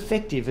just as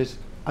effective as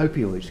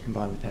opioids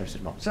combined with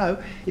paracetamol.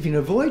 So if you can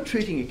avoid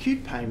treating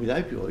acute pain with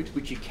opioids,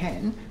 which you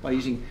can by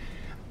using,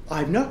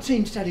 I've not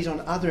seen studies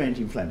on other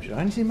anti-inflammatories. I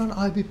only seen them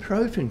on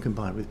ibuprofen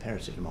combined with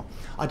paracetamol.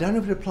 I don't know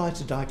if it applies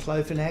to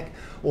diclofenac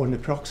or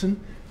naproxen.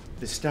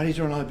 The studies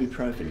are on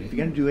ibuprofen. If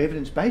you're going to do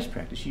evidence-based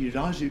practice, you use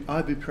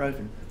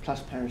ibuprofen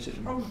plus paracetamol.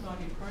 The problem with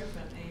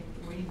ibuprofen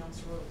and any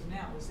non-steroidals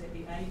now is that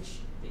the age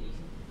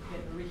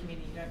that the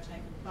recommended don't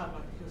take blood,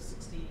 like if you're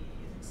 60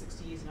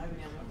 years and over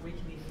now, not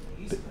recommending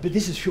the use of it. But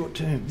this is short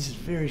term. This is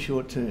very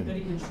short term. But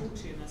even short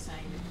term, they're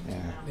saying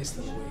that Less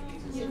than a week.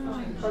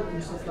 I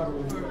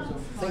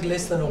I think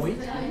less than a week.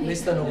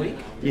 Less than a week.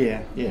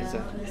 Yeah, yeah.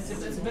 So,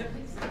 it's a bit.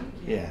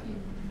 yeah.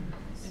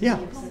 Yeah.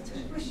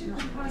 We should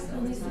pass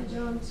the message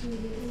on to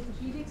the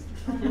orthopedics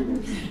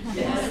department.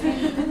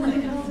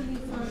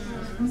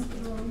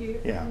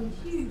 Yeah.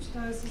 Huge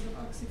doses of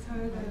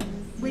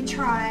oxycodone. We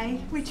try.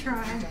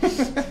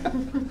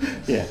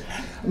 Yeah.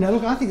 Now,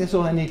 look, I think that's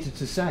all I needed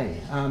to say.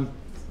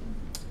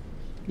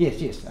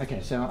 Yes.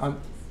 Okay, so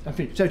I'm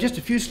finished. So just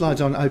a few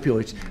slides on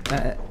opioids.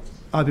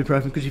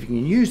 Ibuprofen, because if you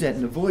can use that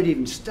and avoid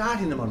even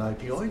starting them on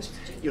opioids,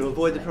 you'll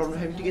avoid the problem of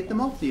having to get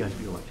them off the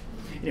opioid.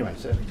 Anyway,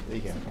 so there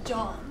you go.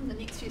 John, the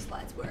next few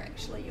slides were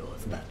actually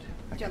yours, but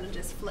Okay. do you want to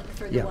just flick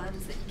through Yeah. the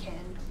ones that you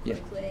can Yeah.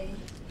 quickly?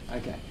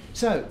 Okay.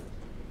 So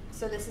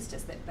this is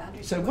just that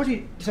boundary. So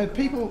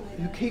people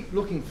who keep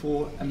looking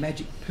for a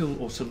magic pill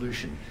or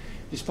solution,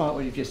 despite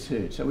what you've just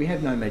heard. So we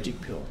have no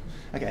magic pill.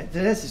 Okay,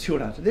 so that's the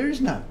short answer. There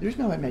is no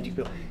magic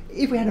pill.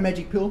 If we had a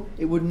magic pill,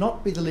 it would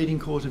not be the leading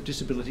cause of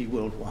disability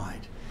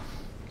worldwide.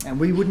 And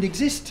we wouldn't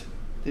exist.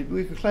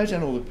 We could close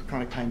down all the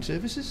chronic pain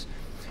services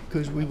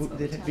because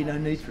there'd be no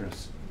need for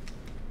us.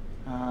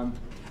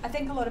 I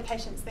think a lot of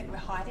patients think we're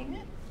hiding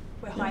it.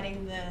 We're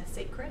hiding the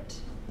secret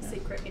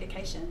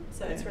medication.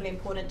 So it's really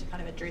important to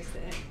kind of address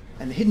that.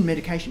 And the hidden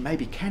medication may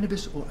be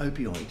cannabis or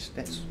opioids.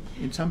 That's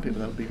in some people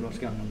there'll be lots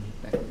going on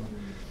back and forth.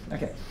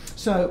 Okay,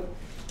 so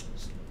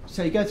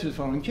you go through the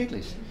following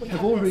checklist. We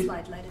have that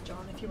slide later,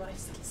 John, if you want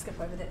to skip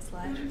over that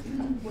slide.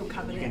 We'll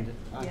cover that.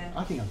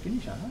 I think I'm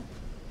finished, aren't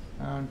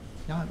I?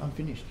 No, I'm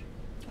finished.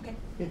 Okay.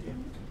 Yeah.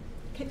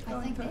 Keep I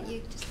going. think that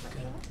you just flick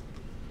it up.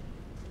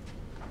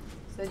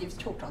 So you've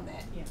talked on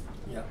that. Yeah.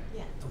 Yeah.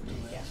 Yeah. Talk to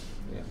that.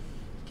 Yeah.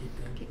 Keep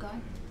going. Keep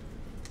going.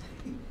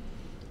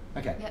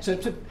 Okay, Yep. so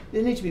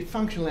there needs to be a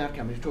functional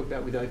outcome, as we talked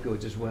about with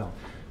opioids as well.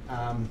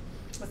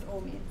 With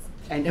all meds.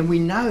 And we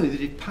know that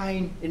if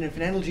an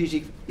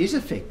analgesic is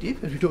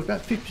effective, as we talked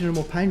about, 50% or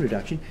more pain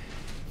reduction,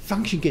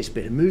 function gets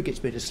better, mood gets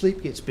better,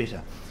 sleep gets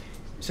better.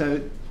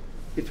 So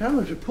if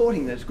someone's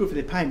reporting that it's good for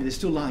their pain, but they're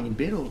still lying in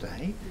bed all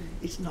day,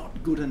 it's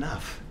not good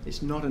enough.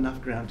 It's not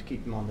enough ground to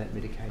keep them on that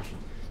medication.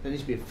 There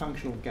needs to be a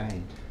functional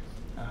gain.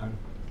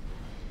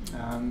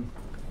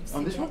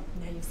 On this one?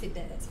 No, you've said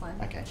that, that's fine.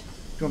 Okay.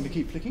 Do you want me to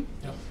keep flicking?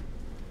 Yep.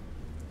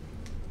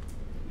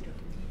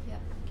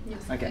 Yeah.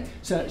 Okay,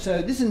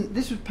 so this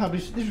was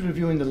published. This was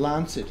reviewing the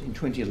Lancet in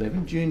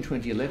 2011, June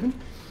 2011.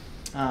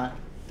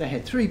 They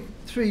had three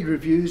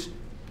reviews: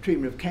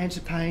 treatment of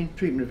cancer pain,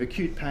 treatment of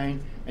acute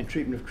pain, and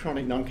treatment of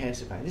chronic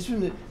non-cancer pain. This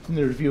is from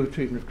the review of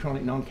treatment of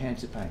chronic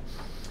non-cancer pain,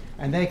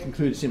 and they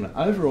concluded similar.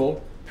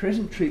 Overall,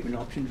 present treatment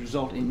options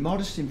result in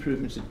modest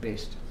improvements at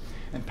best,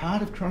 and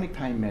part of chronic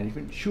pain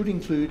management should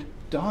include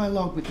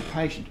dialogue with the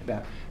patient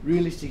about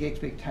realistic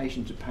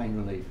expectations of pain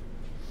relief,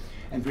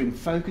 and bring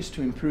focus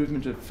to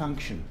improvement of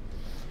function.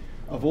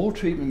 Of all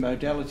treatment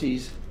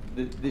modalities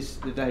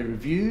that they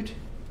reviewed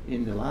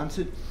in the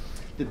Lancet,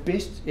 the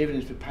best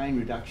evidence for pain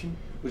reduction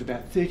was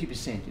about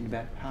 30% in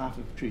about half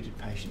of treated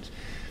patients.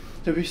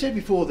 So we've said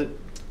before that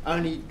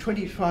only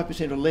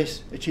 25% or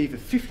less achieve a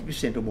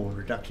 50% or more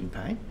reduction in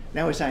pain.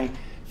 Now we're saying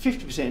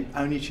 50%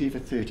 only achieve a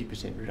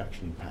 30%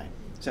 reduction in pain.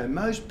 So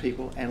most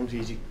people,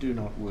 analgesics do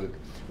not work.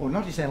 Or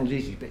not just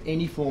analgesics, but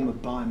any form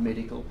of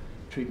biomedical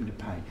treatment of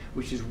pain,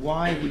 which is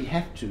why we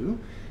have to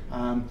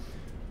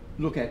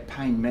look at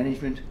pain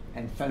management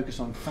and focus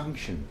on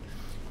function,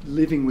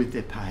 living with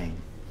their pain,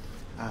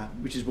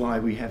 which is why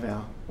we have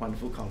our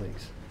wonderful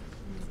colleagues.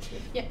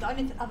 Yeah, the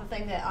only other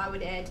thing that I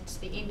would add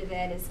to the end of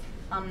that is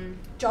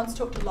John's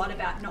talked a lot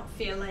about not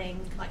feeling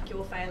like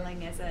you're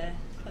failing as a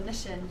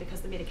clinician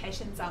because the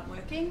medications aren't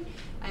working,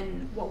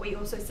 and what we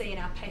also see in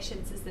our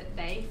patients is that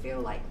they feel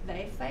like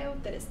they've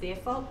failed, that it's their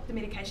fault the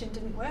medication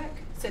didn't work.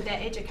 So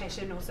that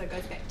education also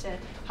goes back to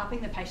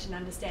helping the patient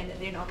understand that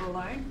they're not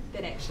alone,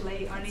 that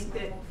actually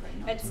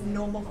it's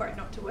normal for it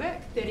not to work.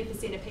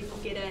 30% of people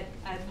get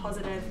a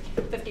positive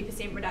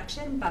 50%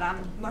 reduction, but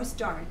most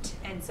don't,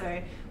 and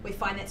so we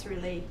find that's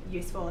really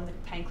useful in the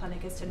pain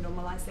clinic is to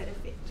normalise that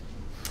effect.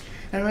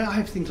 And I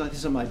have things like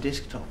this on my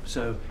desktop,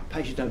 so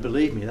patients don't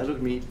believe me. They look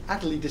at me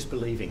utterly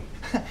disbelieving.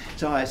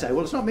 So I say,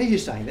 well, it's not me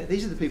who's saying that.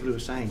 These are the people who are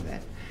saying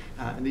that,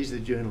 and these are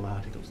the journal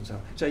articles and so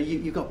on. So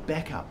you've got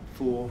backup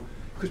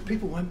because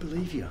people won't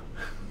believe you.